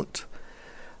 Don't,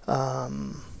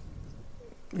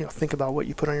 think about what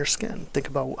you put on your skin. Think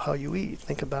about how you eat.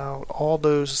 Think about all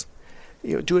those,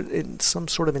 do it in some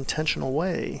sort of intentional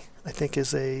way, I think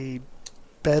is a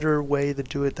better way to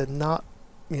do it than not,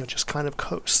 just kind of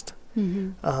coast.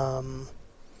 Mm-hmm. I'm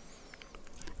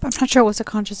not sure it was a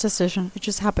conscious decision. It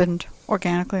just happened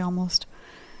organically almost.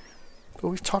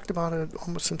 Well, we've talked about it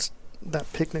almost since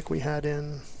that picnic we had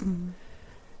in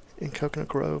Coconut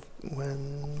Grove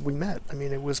when we met. I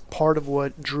mean, it was part of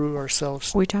what drew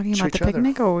ourselves. Were we talking about the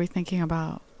picnic, or were we thinking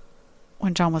about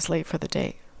when John was late for the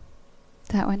date?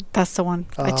 That one. That's the one.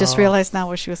 I just realized now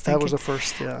what she was thinking. That was the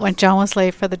first, yeah. When John was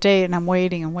late for the date, and I'm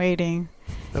waiting and waiting.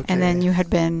 Okay. And then you had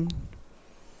been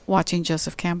watching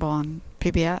Joseph Campbell on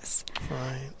PBS.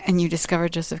 Right. And you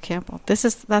discovered Joseph Campbell. That's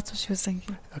what she was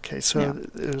thinking. Okay, so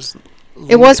it was...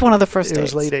 It was one of the first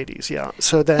dates. It was late 80s, yeah.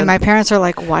 So then, and my parents are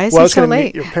like, why is he so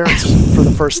late? Meet your parents for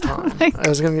the first time. I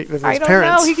was going to meet with his parents. I don't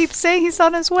know. He keeps saying he's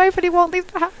on his way, but he won't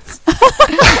leave the house.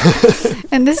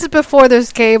 And this is before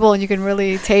there's cable and you can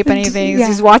really tape anything. Yeah.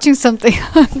 He's watching something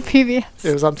on PBS.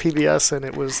 It was on PBS, and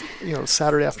it was,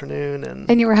 Saturday afternoon.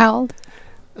 And you were how old?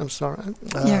 I'm sorry.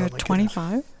 You're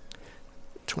 25?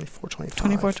 24, 25.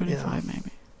 24, 25,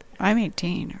 maybe. I'm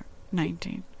 18 or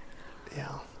 19.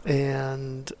 Yeah.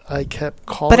 And I kept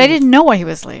calling. But I didn't know why he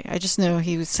was late. I just knew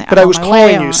he was saying. But I was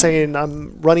calling you saying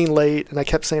I'm running late, and I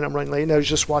kept saying I'm running late, and I was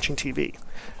just watching TV.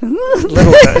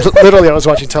 Literally, I was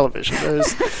watching television. It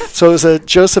was a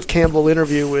Joseph Campbell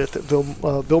interview with Bill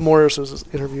Moyers was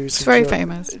interviewing. It's very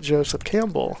famous. Joseph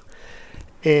Campbell.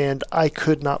 And I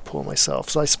could not pull myself.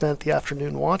 So I spent the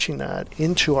afternoon watching that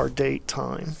into our date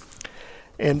time.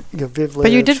 And Viv lived.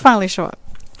 But you did finally show up.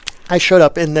 I showed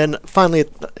up, and then finally,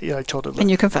 I told her.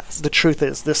 And you confessed. The truth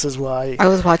is, this is why. I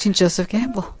was watching Joseph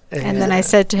Campbell. And then I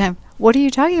said to him, what are you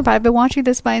talking about? I've been watching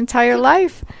this my entire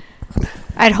life.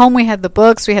 At home, we had the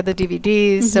books, we had the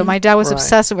DVDs. Mm-hmm. So my dad was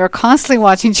obsessed, and we were constantly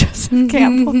watching Joseph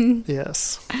Campbell.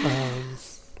 Yes.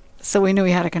 So we knew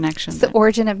we had a connection. It's the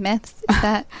origin of myths. Is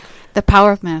that the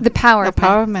power of myth? The power of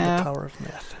myth. The power of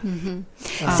myth. Mm-hmm.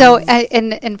 So,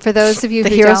 and for those of you who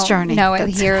hero's don't journey. know it,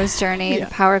 the hero's journey, the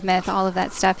power of myth, all of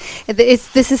that stuff,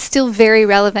 this is still very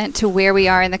relevant to where we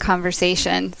are in the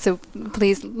conversation. So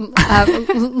please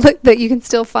look that you can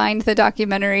still find the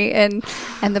documentary and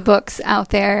the books out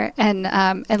there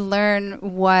and learn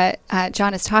what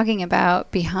John is talking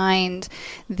about behind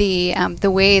the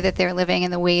way that they're living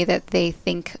and the way that they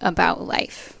think about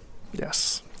life.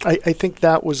 Yes. I think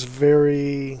that was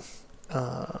very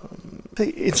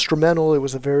instrumental. It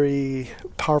was a very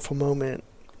powerful moment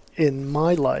in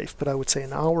my life, but I would say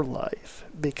in our life,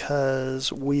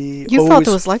 because you felt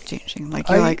it was life-changing. Like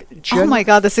you're oh my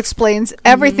God, this explains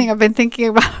everything I've been thinking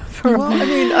about for a while. I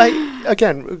mean,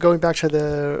 again, going back to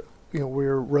the,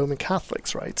 we're Roman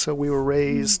Catholics, right? So we were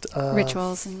raised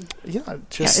rituals and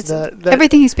that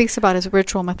everything he speaks about is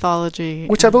ritual mythology,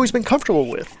 which I've always been comfortable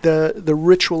with. The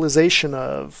ritualization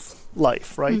of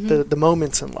life, right? Mm-hmm. The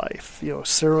moments in life,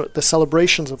 the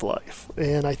celebrations of life,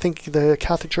 and I think the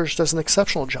Catholic Church does an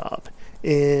exceptional job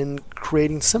in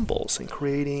creating symbols and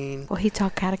creating. Well, he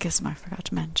taught catechism. I forgot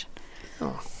to mention.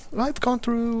 I've gone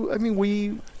through. I mean,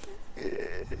 we.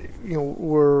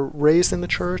 Were raised in the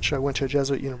church. I went to a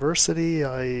Jesuit university.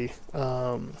 I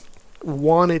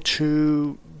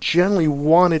generally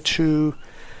wanted to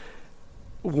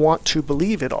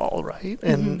believe it all, right?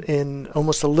 And in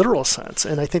almost a literal sense.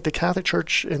 And I think the Catholic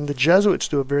Church and the Jesuits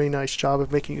do a very nice job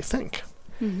of making you think.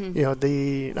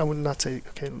 Mm-hmm. I would not say,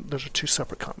 okay, those are two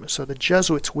separate comments. So the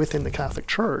Jesuits within the Catholic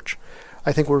Church,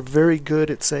 I think, were very good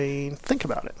at saying, think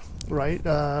about it, right?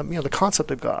 The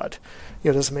concept of God.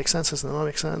 Does it make sense? Does it not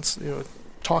make sense?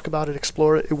 Talk about it,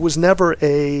 explore it. It was never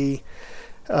a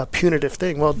punitive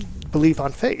thing. Well, believe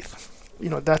on faith.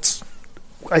 That's,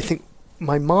 I think,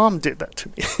 my mom did that to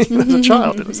me as a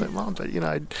child. And I was like, Mom, but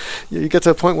you get to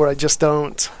a point where I just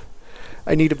don't.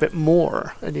 I need a bit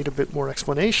more. I need a bit more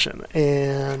explanation.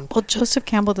 And well, Joseph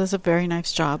Campbell does a very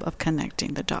nice job of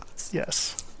connecting the dots.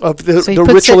 Yes, of the so he ritualization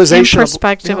puts it in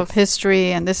perspective of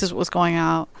history, and this is what's going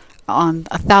on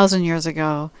 1,000 years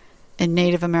ago in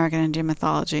Native American Indian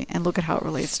mythology, and look at how it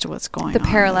relates to what's going on. The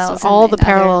parallels, so all the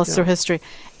parallels other, through history,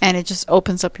 and it just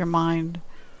opens up your mind.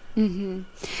 Mm-hmm.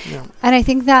 Yeah. And I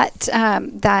think that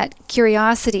that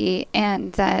curiosity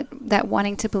and that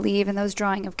wanting to believe and those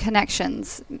drawing of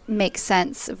connections makes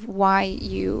sense of why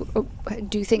you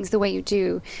do things the way you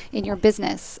do in your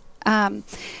business. And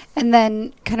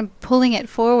then kind of pulling it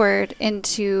forward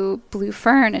into Blue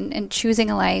Fern and choosing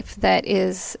a life that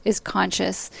is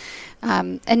conscious,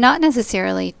 and not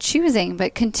necessarily choosing,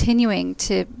 but continuing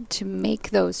to make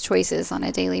those choices on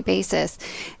a daily basis.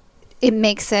 It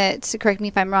makes it, correct me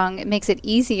if I'm wrong, it makes it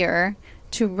easier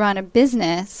to run a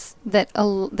business that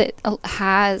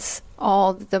has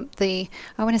all the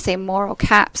I want to say moral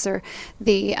caps, or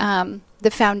the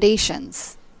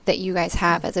foundations that you guys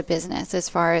have as a business, as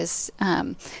far as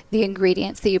the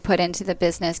ingredients that you put into the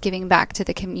business, giving back to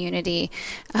the community,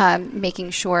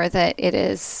 making sure that it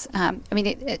is,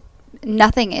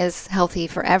 nothing is healthy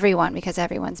for everyone because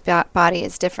everyone's body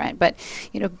is different, but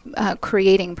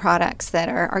creating products that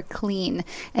are clean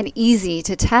and easy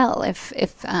to tell if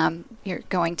you're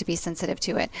going to be sensitive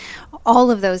to it.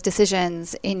 All of those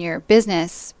decisions in your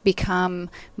business become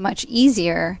much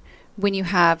easier when you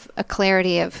have a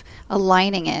clarity of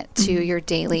aligning it to your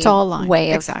daily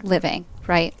way of living,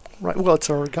 right? Right. Well, it's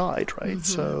our guide, right? Mm-hmm.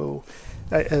 So,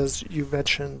 as you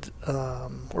mentioned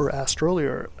or asked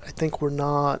earlier, I think we're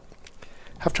not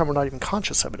even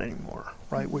conscious of it anymore,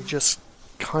 right? We just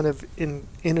kind of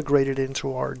integrated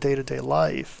into our day-to-day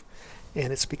life,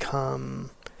 and it's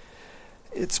become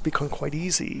quite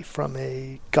easy from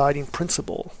a guiding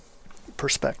principle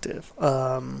perspective.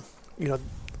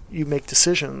 You make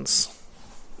decisions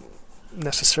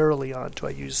necessarily on, do I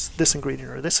use this ingredient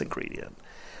or this ingredient?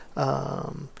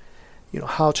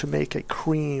 How to make a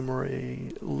cream or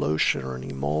a lotion or an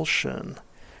emulsion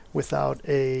without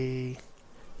a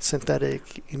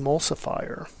synthetic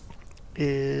emulsifier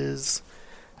is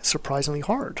surprisingly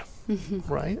hard,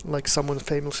 right? Like someone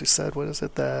famously said, what is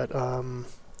it that,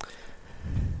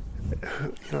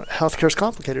 healthcare is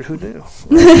complicated. Who knew?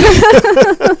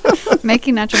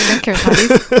 Making natural skincare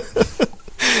studies.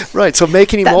 Right. So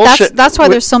making emulsion. That's why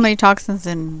there's so many toxins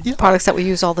in products that we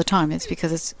use all the time. It's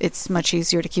because it's much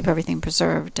easier to keep everything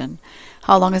preserved. And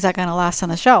how long is that going to last on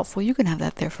the shelf? Well, you can have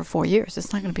that there for 4 years.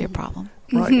 It's not going to be a problem.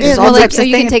 Right. Mm-hmm. So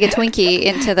you can take a Twinkie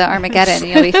into the Armageddon.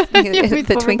 The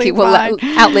Twinkie will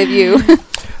outlive you.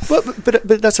 Well, but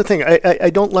that's the thing. I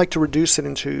don't like to reduce it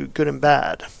into good and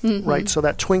bad, right? So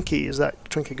that Twinkie, is that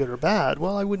Twinkie good or bad?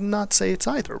 Well, I would not say it's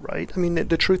either, right? I mean,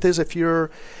 the truth is, if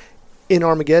you're in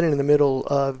Armageddon in the middle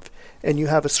of, and you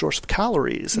have a source of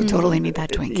calories, you totally need that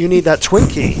Twinkie. You need that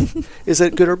Twinkie. Is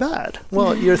it good or bad?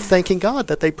 Well, you're thanking God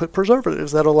that they put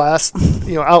preservatives that'll last,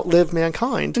 outlive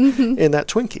mankind in that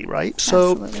Twinkie, right?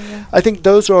 So I think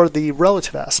those are the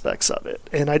relative aspects of it,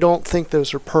 and I don't think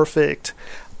those are perfect.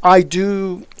 I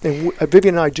do, and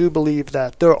Vivian and I do believe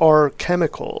that there are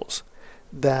chemicals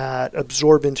that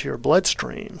absorb into your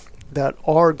bloodstream that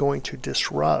are going to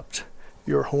disrupt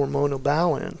your hormonal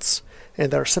balance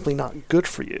and that are simply not good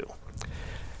for you.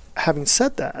 Having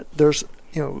said that, there's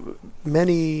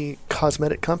many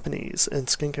cosmetic companies and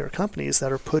skincare companies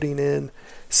that are putting in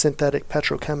synthetic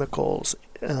petrochemicals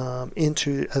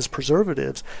into as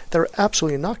preservatives that are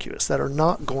absolutely innocuous, that are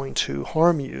not going to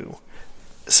harm you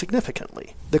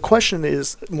significantly. The question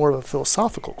is more of a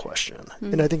philosophical question,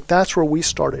 and I think that's where we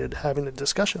started having a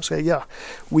discussion. Say,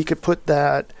 we could put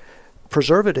that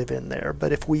preservative in there,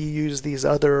 but if we use these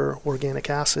other organic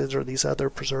acids or these other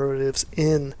preservatives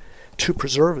in to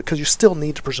preserve it, because you still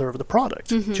need to preserve the product.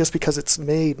 Just because it's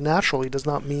made naturally does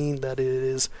not mean that it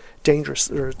is dangerous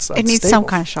or it's unstable. It needs some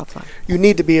kind of shelf life. You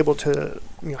need to be able to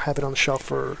have it on the shelf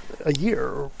for a year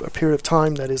or a period of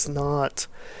time that is not,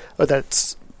 or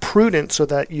that's prudent, so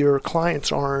that your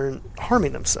clients aren't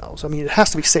harming themselves. I mean, it has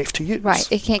to be safe to use. Right.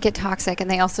 It can't get toxic,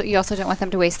 and you also don't want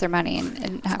them to waste their money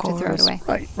and have to throw it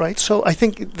away. Right. So I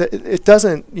think that it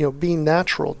doesn't, being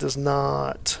natural does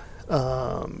not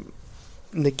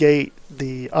negate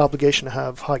the obligation to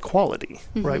have high quality,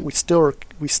 right? We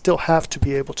still have to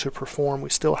be able to perform. We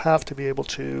still have to be able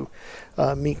to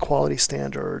meet quality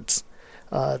standards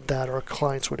that our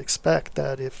clients would expect.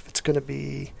 That if it's going to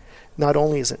be, not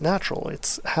only is it natural,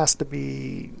 it has to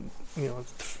be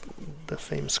the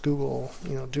famous Google,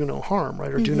 do no harm,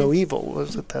 right? Or do no evil,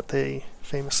 was it that they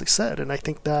famously said. And I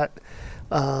think that,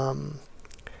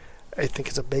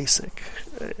 is a basic,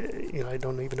 I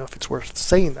don't even know if it's worth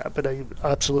saying that, but I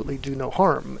absolutely do no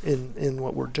harm in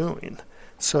what we're doing.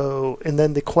 So, and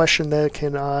then the question then,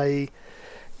 can I,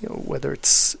 whether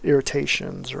it's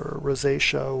irritations or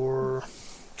rosacea or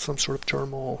some sort of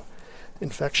dermal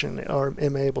infection,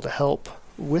 am I able to help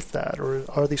with that, or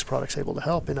are these products able to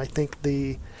help? And I think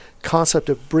the concept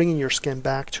of bringing your skin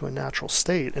back to a natural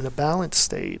state, in a balanced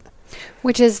state,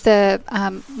 which is the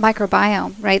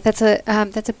microbiome, right? That's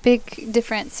a big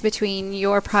difference between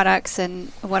your products and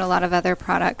what a lot of other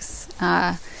products,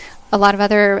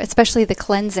 especially the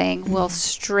cleansing, will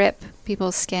strip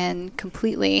people's skin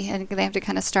completely, and they have to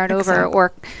kind of start over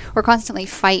or constantly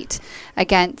fight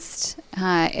against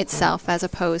itself, as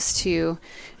opposed to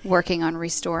working on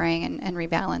restoring and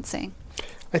rebalancing.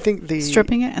 I think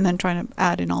stripping it and then trying to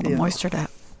add in all the moisture to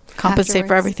compensate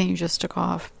for everything you just took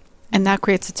off. And that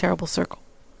creates a terrible circle.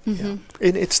 Mm-hmm. Yeah.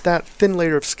 And it's that thin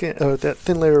layer of skin, or that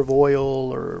thin layer of oil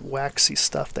or waxy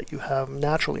stuff that you have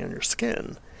naturally on your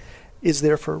skin is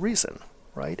there for a reason,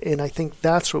 right? And I think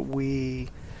that's what we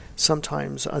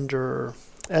sometimes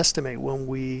underestimate when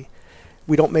we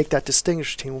don't make that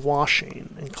distinction between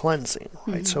washing and cleansing,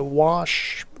 right? So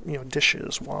wash,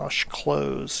 dishes, wash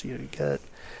clothes. You get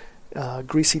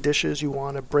greasy dishes, you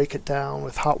want to break it down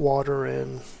with hot water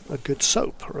and a good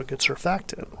soap or a good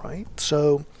surfactant, right?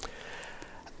 So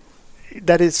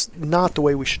that is not the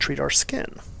way we should treat our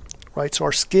skin, right? So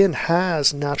our skin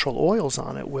has natural oils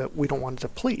on it we don't want to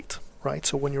deplete, right?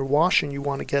 So when you're washing, you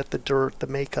want to get the dirt, the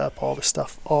makeup, all the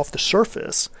stuff off the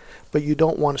surface, but you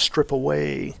don't want to strip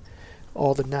away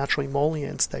all the natural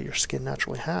emollients that your skin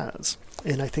naturally has.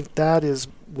 And I think that is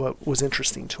what was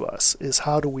interesting to us, is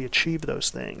how do we achieve those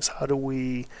things? How do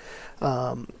we,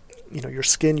 your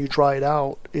skin, you dry it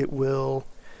out, it will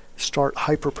start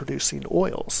hyperproducing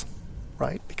oils,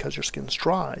 right? Because your skin's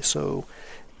dry. So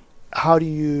how do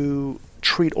you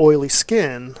treat oily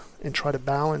skin and try to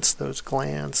balance those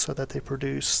glands so that they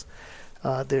produce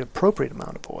the appropriate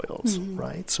amount of oils,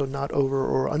 right? So not over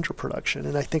or underproduction.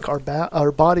 And I think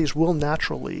our bodies will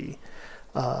naturally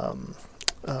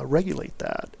regulate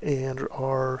that, and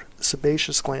our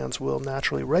sebaceous glands will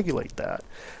naturally regulate that.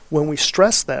 When we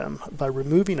stress them by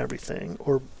removing everything,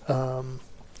 or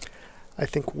I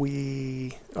think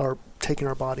we are taking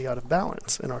our body out of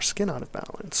balance and our skin out of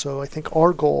balance. So I think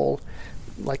our goal,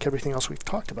 like everything else we've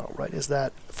talked about, right, is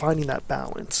that finding that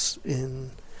balance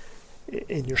in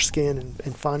your skin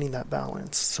and finding that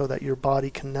balance so that your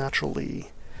body can naturally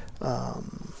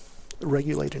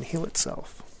regulate and heal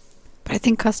itself. But I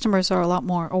think customers are a lot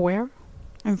more aware,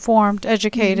 informed,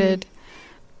 educated,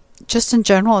 just in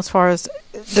general, as far as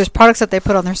there's products that they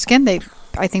put on their skin.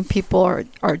 I think people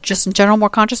are just in general more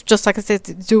conscious, just like I said,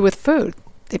 to do with food.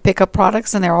 They pick up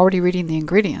products and they're already reading the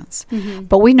ingredients.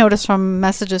 But we notice from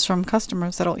messages from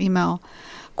customers that'll email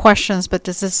questions, but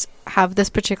does this have this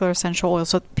particular essential oil?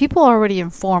 So people are already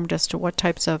informed as to what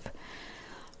types of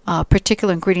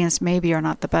particular ingredients maybe are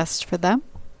not the best for them.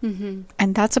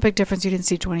 And that's a big difference you didn't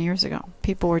see 20 years ago.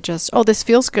 People were just, this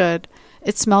feels good.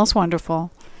 It smells wonderful.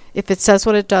 If it says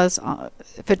what it does,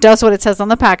 if it does what it says on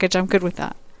the package, I'm good with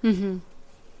that.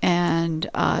 And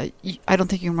I don't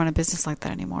think you can run a business like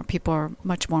that anymore. People are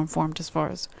much more informed as far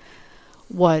as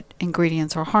what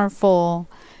ingredients are harmful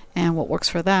and what works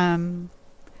for them.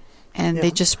 And they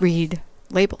just read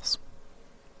labels.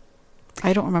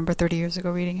 I don't remember 30 years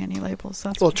ago reading any labels.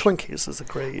 Twinkies is a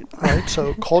great, right?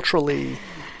 So culturally,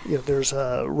 there's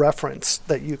a reference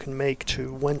that you can make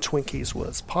to when Twinkies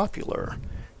was popular.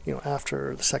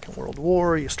 After the Second World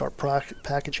War, you start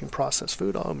packaging processed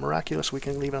food. Oh, miraculous, we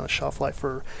can leave it on the shelf life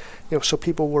for, so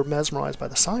people were mesmerized by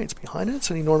the science behind it. It's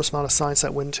an enormous amount of science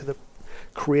that went into the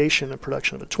creation and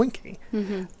production of a Twinkie.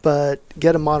 But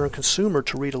get a modern consumer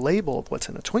to read a label of what's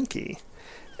in a Twinkie,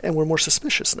 and we're more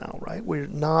suspicious now, right? We're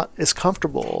not as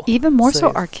comfortable. Even more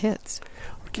so our kids.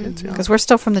 Because we're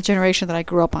still from the generation that I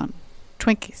grew up on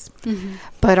Twinkies.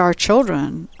 But our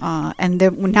children, and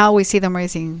now we see them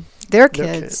raising their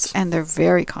kids, and they're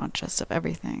very conscious of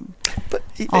everything,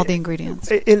 all the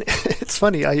ingredients. And it's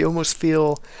funny, I almost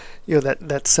feel,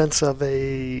 that sense of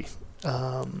a,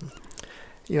 that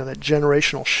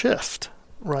generational shift,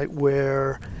 right,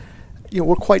 where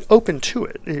we're quite open to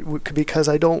it, because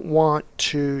I don't want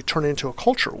to turn it into a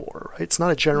culture war, right? It's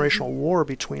not a generational war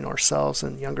between ourselves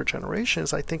and younger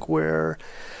generations. I think we're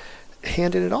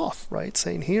handing it off, right?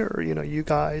 Saying, here, you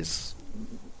guys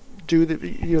do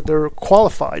they're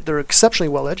qualified, they're exceptionally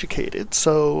well educated,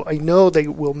 so I know they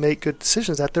will make good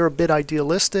decisions. That they're a bit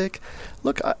idealistic.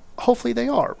 Look, hopefully they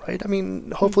are, right? I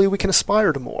mean, hopefully we can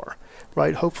aspire to more,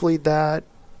 right? Hopefully that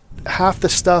half the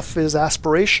stuff is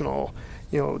aspirational.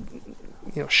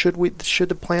 Should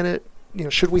the planet,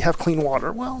 should we have clean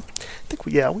water? Well, I think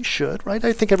we should, right?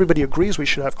 I think everybody agrees we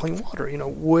should have clean water.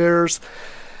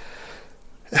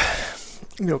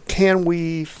 Can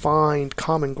we find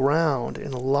common ground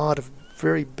in a lot of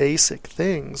very basic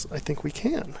things? I think we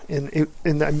can.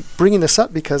 And I'm bringing this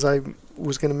up because I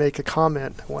was going to make a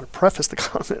comment. I want to preface the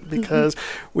comment because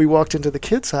we walked into the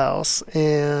kids' house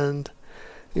and,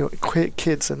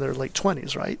 kids in their late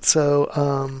 20s, right?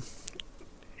 So,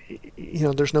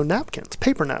 there's no napkins,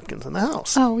 paper napkins in the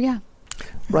house. Oh, yeah.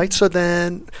 Right? So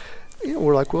then,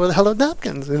 we're like, well, hello,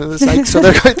 napkins. It's like, so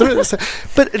they're going through this.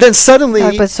 But then suddenly...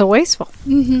 but it's so wasteful.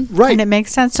 Mm-hmm. Right. And it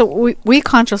makes sense. So we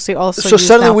consciously also so use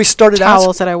suddenly we started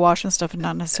towels that I wash and stuff, and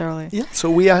not necessarily... Yeah, so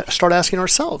we start asking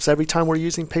ourselves every time we're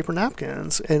using paper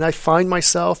napkins. And I find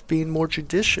myself being more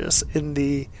judicious in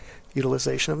the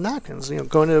utilization of napkins.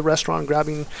 Going to a restaurant and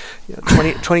grabbing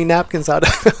 20 napkins out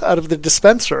of the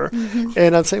dispenser. Mm-hmm.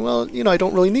 And I'm saying, well, I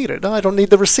don't really need it. No, I don't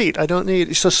need the receipt. I don't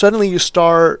need... So suddenly you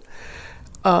start...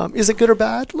 is it good or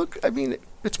bad? Look, I mean,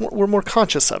 we're more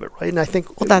conscious of it, right? And I think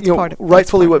that's part of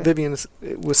rightfully what Vivian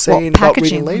was saying about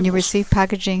reading labels. When you receive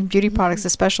packaging, beauty products,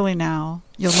 especially now,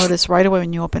 you'll notice right away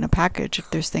when you open a package if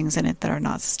there's things in it that are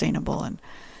not sustainable and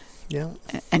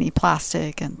any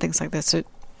plastic and things like that. So,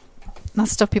 not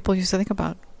stuff people used to think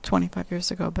about 25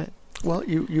 years ago, but. Well,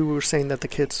 you were saying that the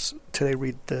kids today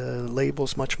read the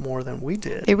labels much more than we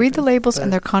did. They read the labels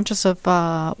and they're conscious of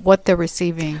what they're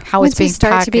receiving, how it's being packaged. Once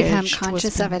you start to become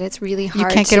conscious of it, it's really hard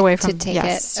you can't get away from, to take it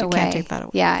away. You can't take that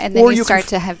away. Yeah, and then you start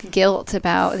to have guilt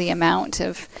about the amount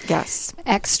of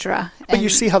extra. But you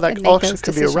see how that also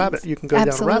could be a rabbit. You can go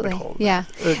down a rabbit hole. Yeah.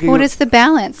 What is the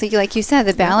balance? Like you said,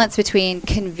 the balance between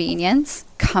convenience,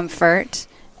 comfort,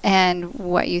 and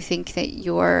what you think that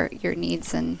your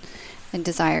needs and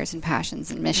desires and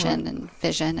passions and mission and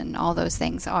vision and all those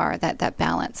things are, that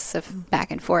balance of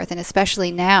back and forth. And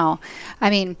especially now,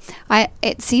 I mean,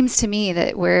 it seems to me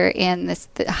that we're in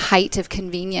the height of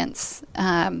convenience,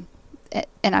 and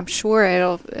I'm sure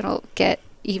it'll get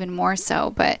even more so,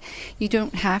 but you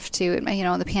don't have to.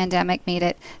 The pandemic made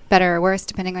it better or worse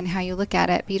depending on how you look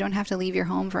at it, but you don't have to leave your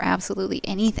home for absolutely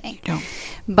anything. No.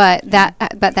 But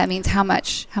that means how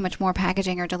much more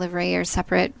packaging or delivery or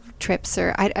separate trips,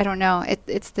 or I don't know.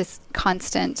 It's this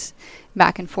constant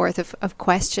back and forth of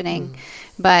questioning,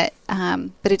 but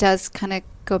it does kind of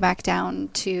go back down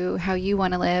to how you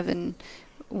want to live and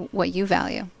what you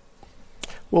value.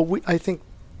 Well, I think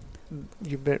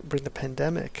you bring the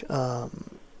pandemic.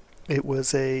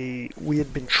 We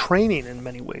had been training in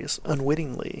many ways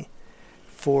unwittingly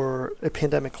for a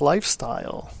pandemic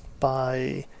lifestyle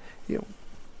by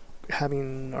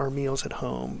having our meals at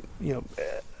home.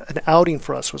 An outing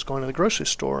for us was going to the grocery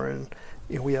store, and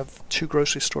we have 2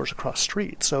 grocery stores across the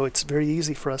street, so it's very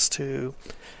easy for us to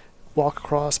walk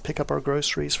across, pick up our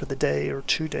groceries for the day or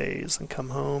 2 days, and come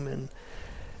home. And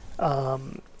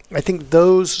I think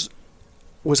those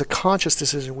was a conscious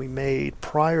decision we made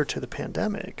prior to the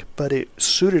pandemic, but it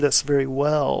suited us very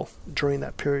well during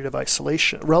that period of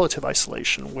relative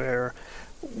isolation, where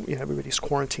everybody's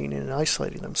quarantining and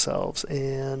isolating themselves,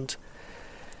 and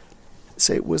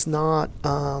say it was not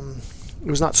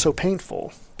so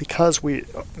painful because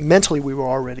mentally we were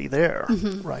already there,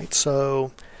 right?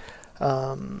 So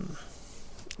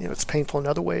it's painful in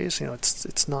other ways.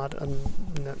 It's not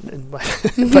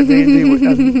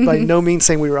by no means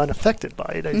saying we were unaffected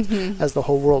by it, as the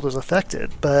whole world was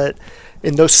affected. But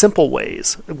in those simple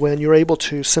ways, when you're able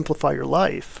to simplify your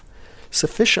life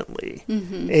sufficiently,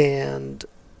 and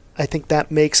I think that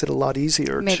makes it a lot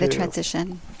easier. Made the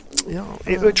transition.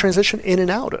 Transition in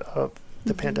and out of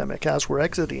the pandemic as we're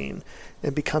exiting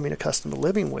and becoming accustomed to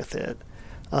living with it.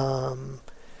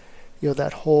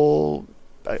 That whole.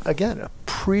 Again,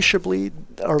 appreciably,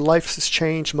 our life has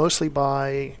changed mostly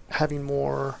by having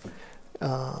more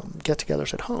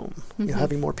get-togethers at home,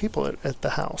 having more people at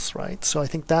the house, right? So I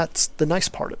think that's the nice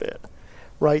part of it,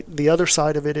 right? The other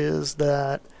side of it is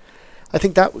that I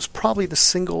think that was probably the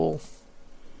single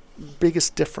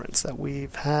biggest difference that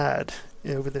we've had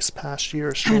over this past year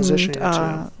is transitioning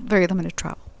into very limited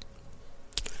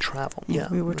travel.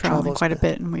 We were traveling quite a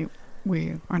bit, and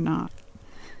we are not.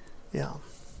 Yeah.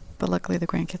 But luckily the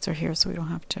grandkids are here, so we don't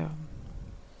have to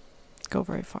go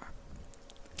very far.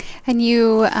 And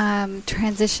you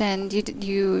transitioned,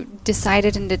 you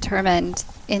decided and determined,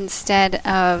 instead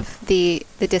of the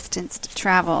distanced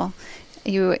travel,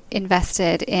 you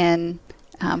invested in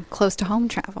close to home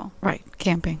travel. Right,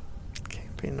 camping.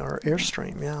 Our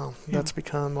Airstream, that's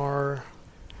become our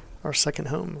second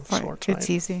home of Right. sorts. It's right?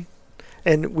 easy.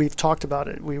 And we've talked about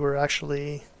it. We were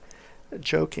actually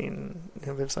joking.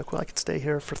 It was like, well, I could stay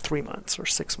here for 3 months or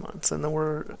 6 months. And then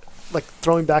we're like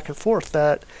throwing back and forth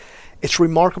that it's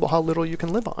remarkable how little you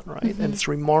can live on, right? Mm-hmm. And it's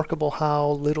remarkable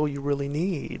how little you really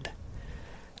need.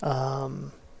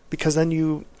 Because then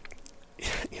you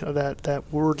know, that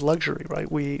word luxury,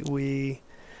 right?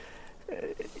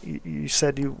 You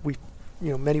said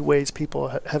many ways people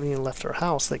haven't even left their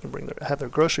house. They can have their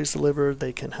groceries delivered.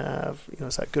 They can have,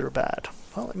 is that good or bad?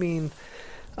 Well, I mean,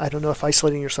 I don't know if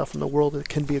isolating yourself from the world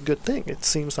can be a good thing. It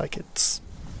seems like it's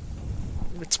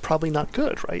probably not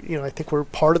good, right? I think we're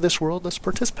part of this world. Let's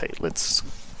participate. Let's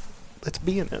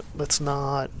be in it. Let's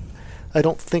not. I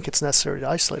don't think it's necessary to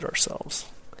isolate ourselves.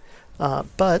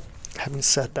 But having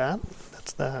said that,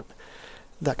 that's that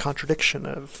contradiction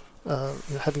of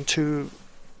having two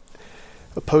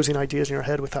opposing ideas in your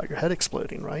head without your head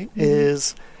exploding, right? Mm-hmm.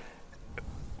 It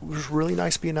was really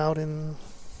nice being out in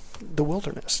the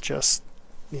wilderness, just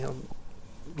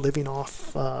living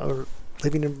off or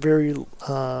living in very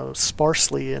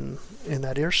sparsely in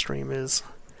that airstream is.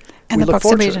 And the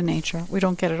proximity to nature, we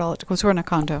don't get it all because we're in a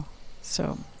condo,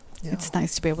 so yeah. It's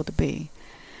nice to be able to be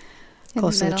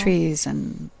close to the trees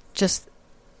and just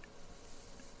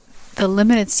the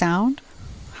limited sound.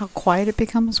 How quiet it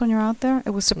becomes when you're out there.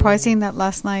 It was surprising that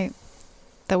last night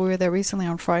that we were there recently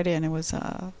on Friday, and it was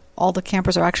all the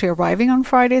campers are actually arriving on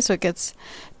Friday, so it gets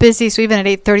busy. So even at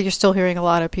 8:30, you're still hearing a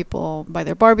lot of people by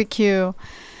their barbecue,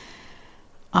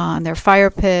 on their fire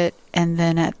pit, and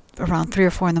then at around 3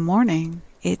 or 4 in the morning,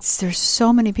 there's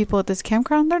so many people at this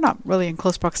campground. They're not really in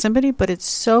close proximity, but it's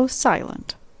so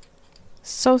silent.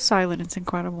 So silent, it's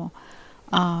incredible.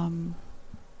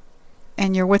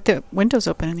 And you're with the windows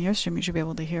open in the Airstream, you should be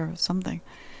able to hear something.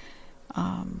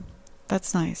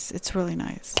 That's nice. It's really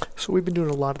nice. So we've been doing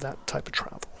a lot of that type of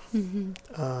travel.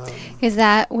 Mm-hmm. Is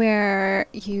that where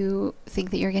you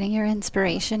think that you're getting your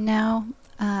inspiration now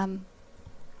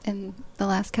in the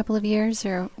last couple of years?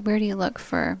 Or where do you look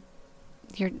for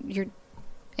your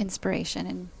inspiration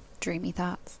and dreamy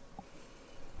thoughts?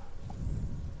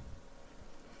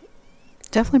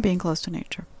 Definitely being close to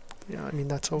nature. Yeah, I mean,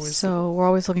 that's always... So we're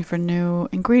always looking for new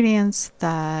ingredients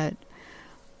that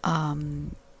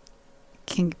can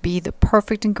be the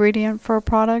perfect ingredient for a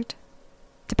product,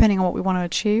 depending on what we want to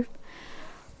achieve.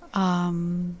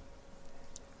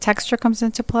 Texture comes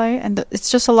into play, and it's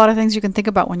just a lot of things you can think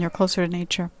about when you're closer to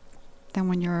nature than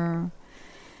when you're...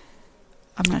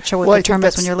 I'm not sure what the term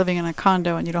is when you're living in a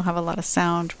condo and you don't have a lot of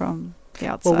sound from the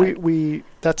outside. Well, we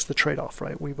that's the trade-off,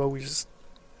 right? We've always...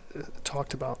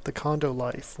 talked about the condo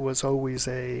life was always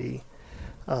a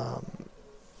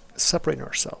separating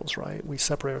ourselves, right? We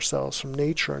separate ourselves from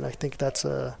nature, and I think that's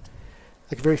a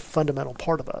very fundamental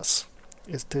part of us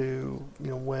is to,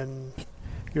 when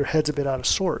your head's a bit out of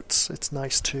sorts, it's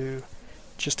nice to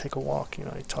just take a walk.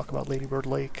 I talk about Lady Bird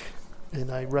Lake,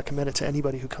 and I recommend it to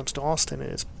anybody who comes to Austin.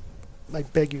 I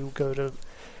beg you go to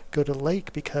the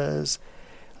lake because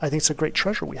I think it's a great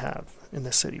treasure we have in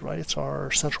this city, right? It's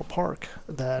our Central Park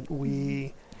that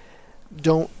we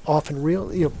don't often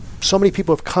so many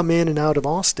people have come in and out of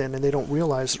Austin and they don't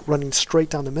realize running straight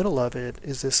down the middle of it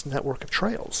is this network of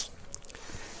trails.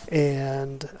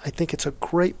 And I think it's a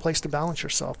great place to balance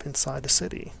yourself inside the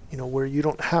city, where you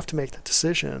don't have to make that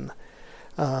decision.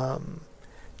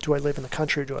 Do I live in the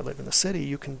country or do I live in the city?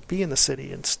 You can be in the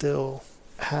city and still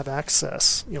have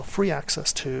access, free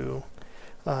access to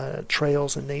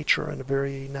trails and nature and a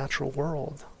very natural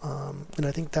world. And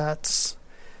I think that's,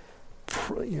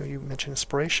 you mentioned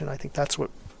inspiration. I think that's what,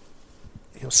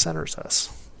 centers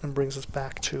us and brings us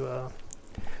back to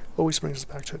always brings us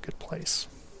back to a good place.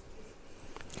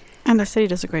 And the city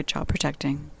does a great job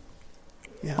protecting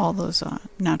all those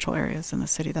natural areas in the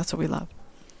city. That's what we love.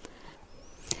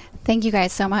 Thank you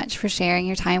guys so much for sharing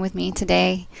your time with me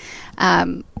today.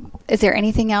 Is there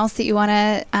anything else that you want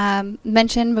to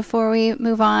mention before we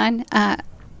move on,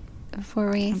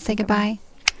 before we say goodbye?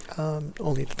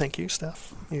 Only to thank you,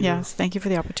 Steph. Yes, thank you for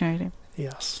the opportunity.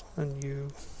 Yes, and you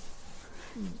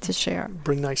to share.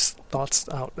 Bring nice thoughts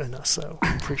out in us, so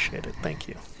appreciate it. Thank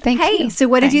you. Thank you. Hey, so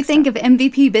what did you think of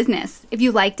MVP Business? If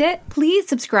you liked it, please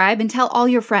subscribe and tell all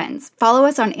your friends. Follow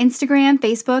us on Instagram,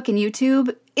 Facebook, and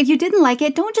YouTube. If you didn't like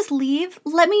it, don't just leave.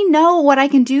 Let me know what I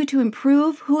can do to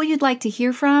improve, who you'd like to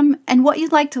hear from, and what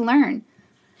you'd like to learn.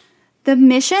 The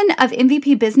mission of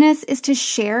MVP Business is to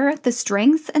share the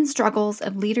strengths and struggles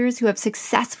of leaders who have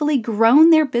successfully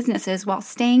grown their businesses while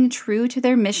staying true to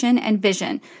their mission and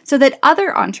vision so that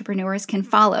other entrepreneurs can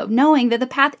follow, knowing that the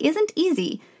path isn't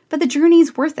easy, but the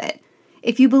journey's worth it.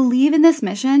 If you believe in this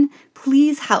mission,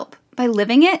 please help by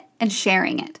living it and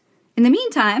sharing it. In the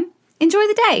meantime, enjoy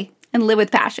the day and live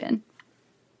with passion.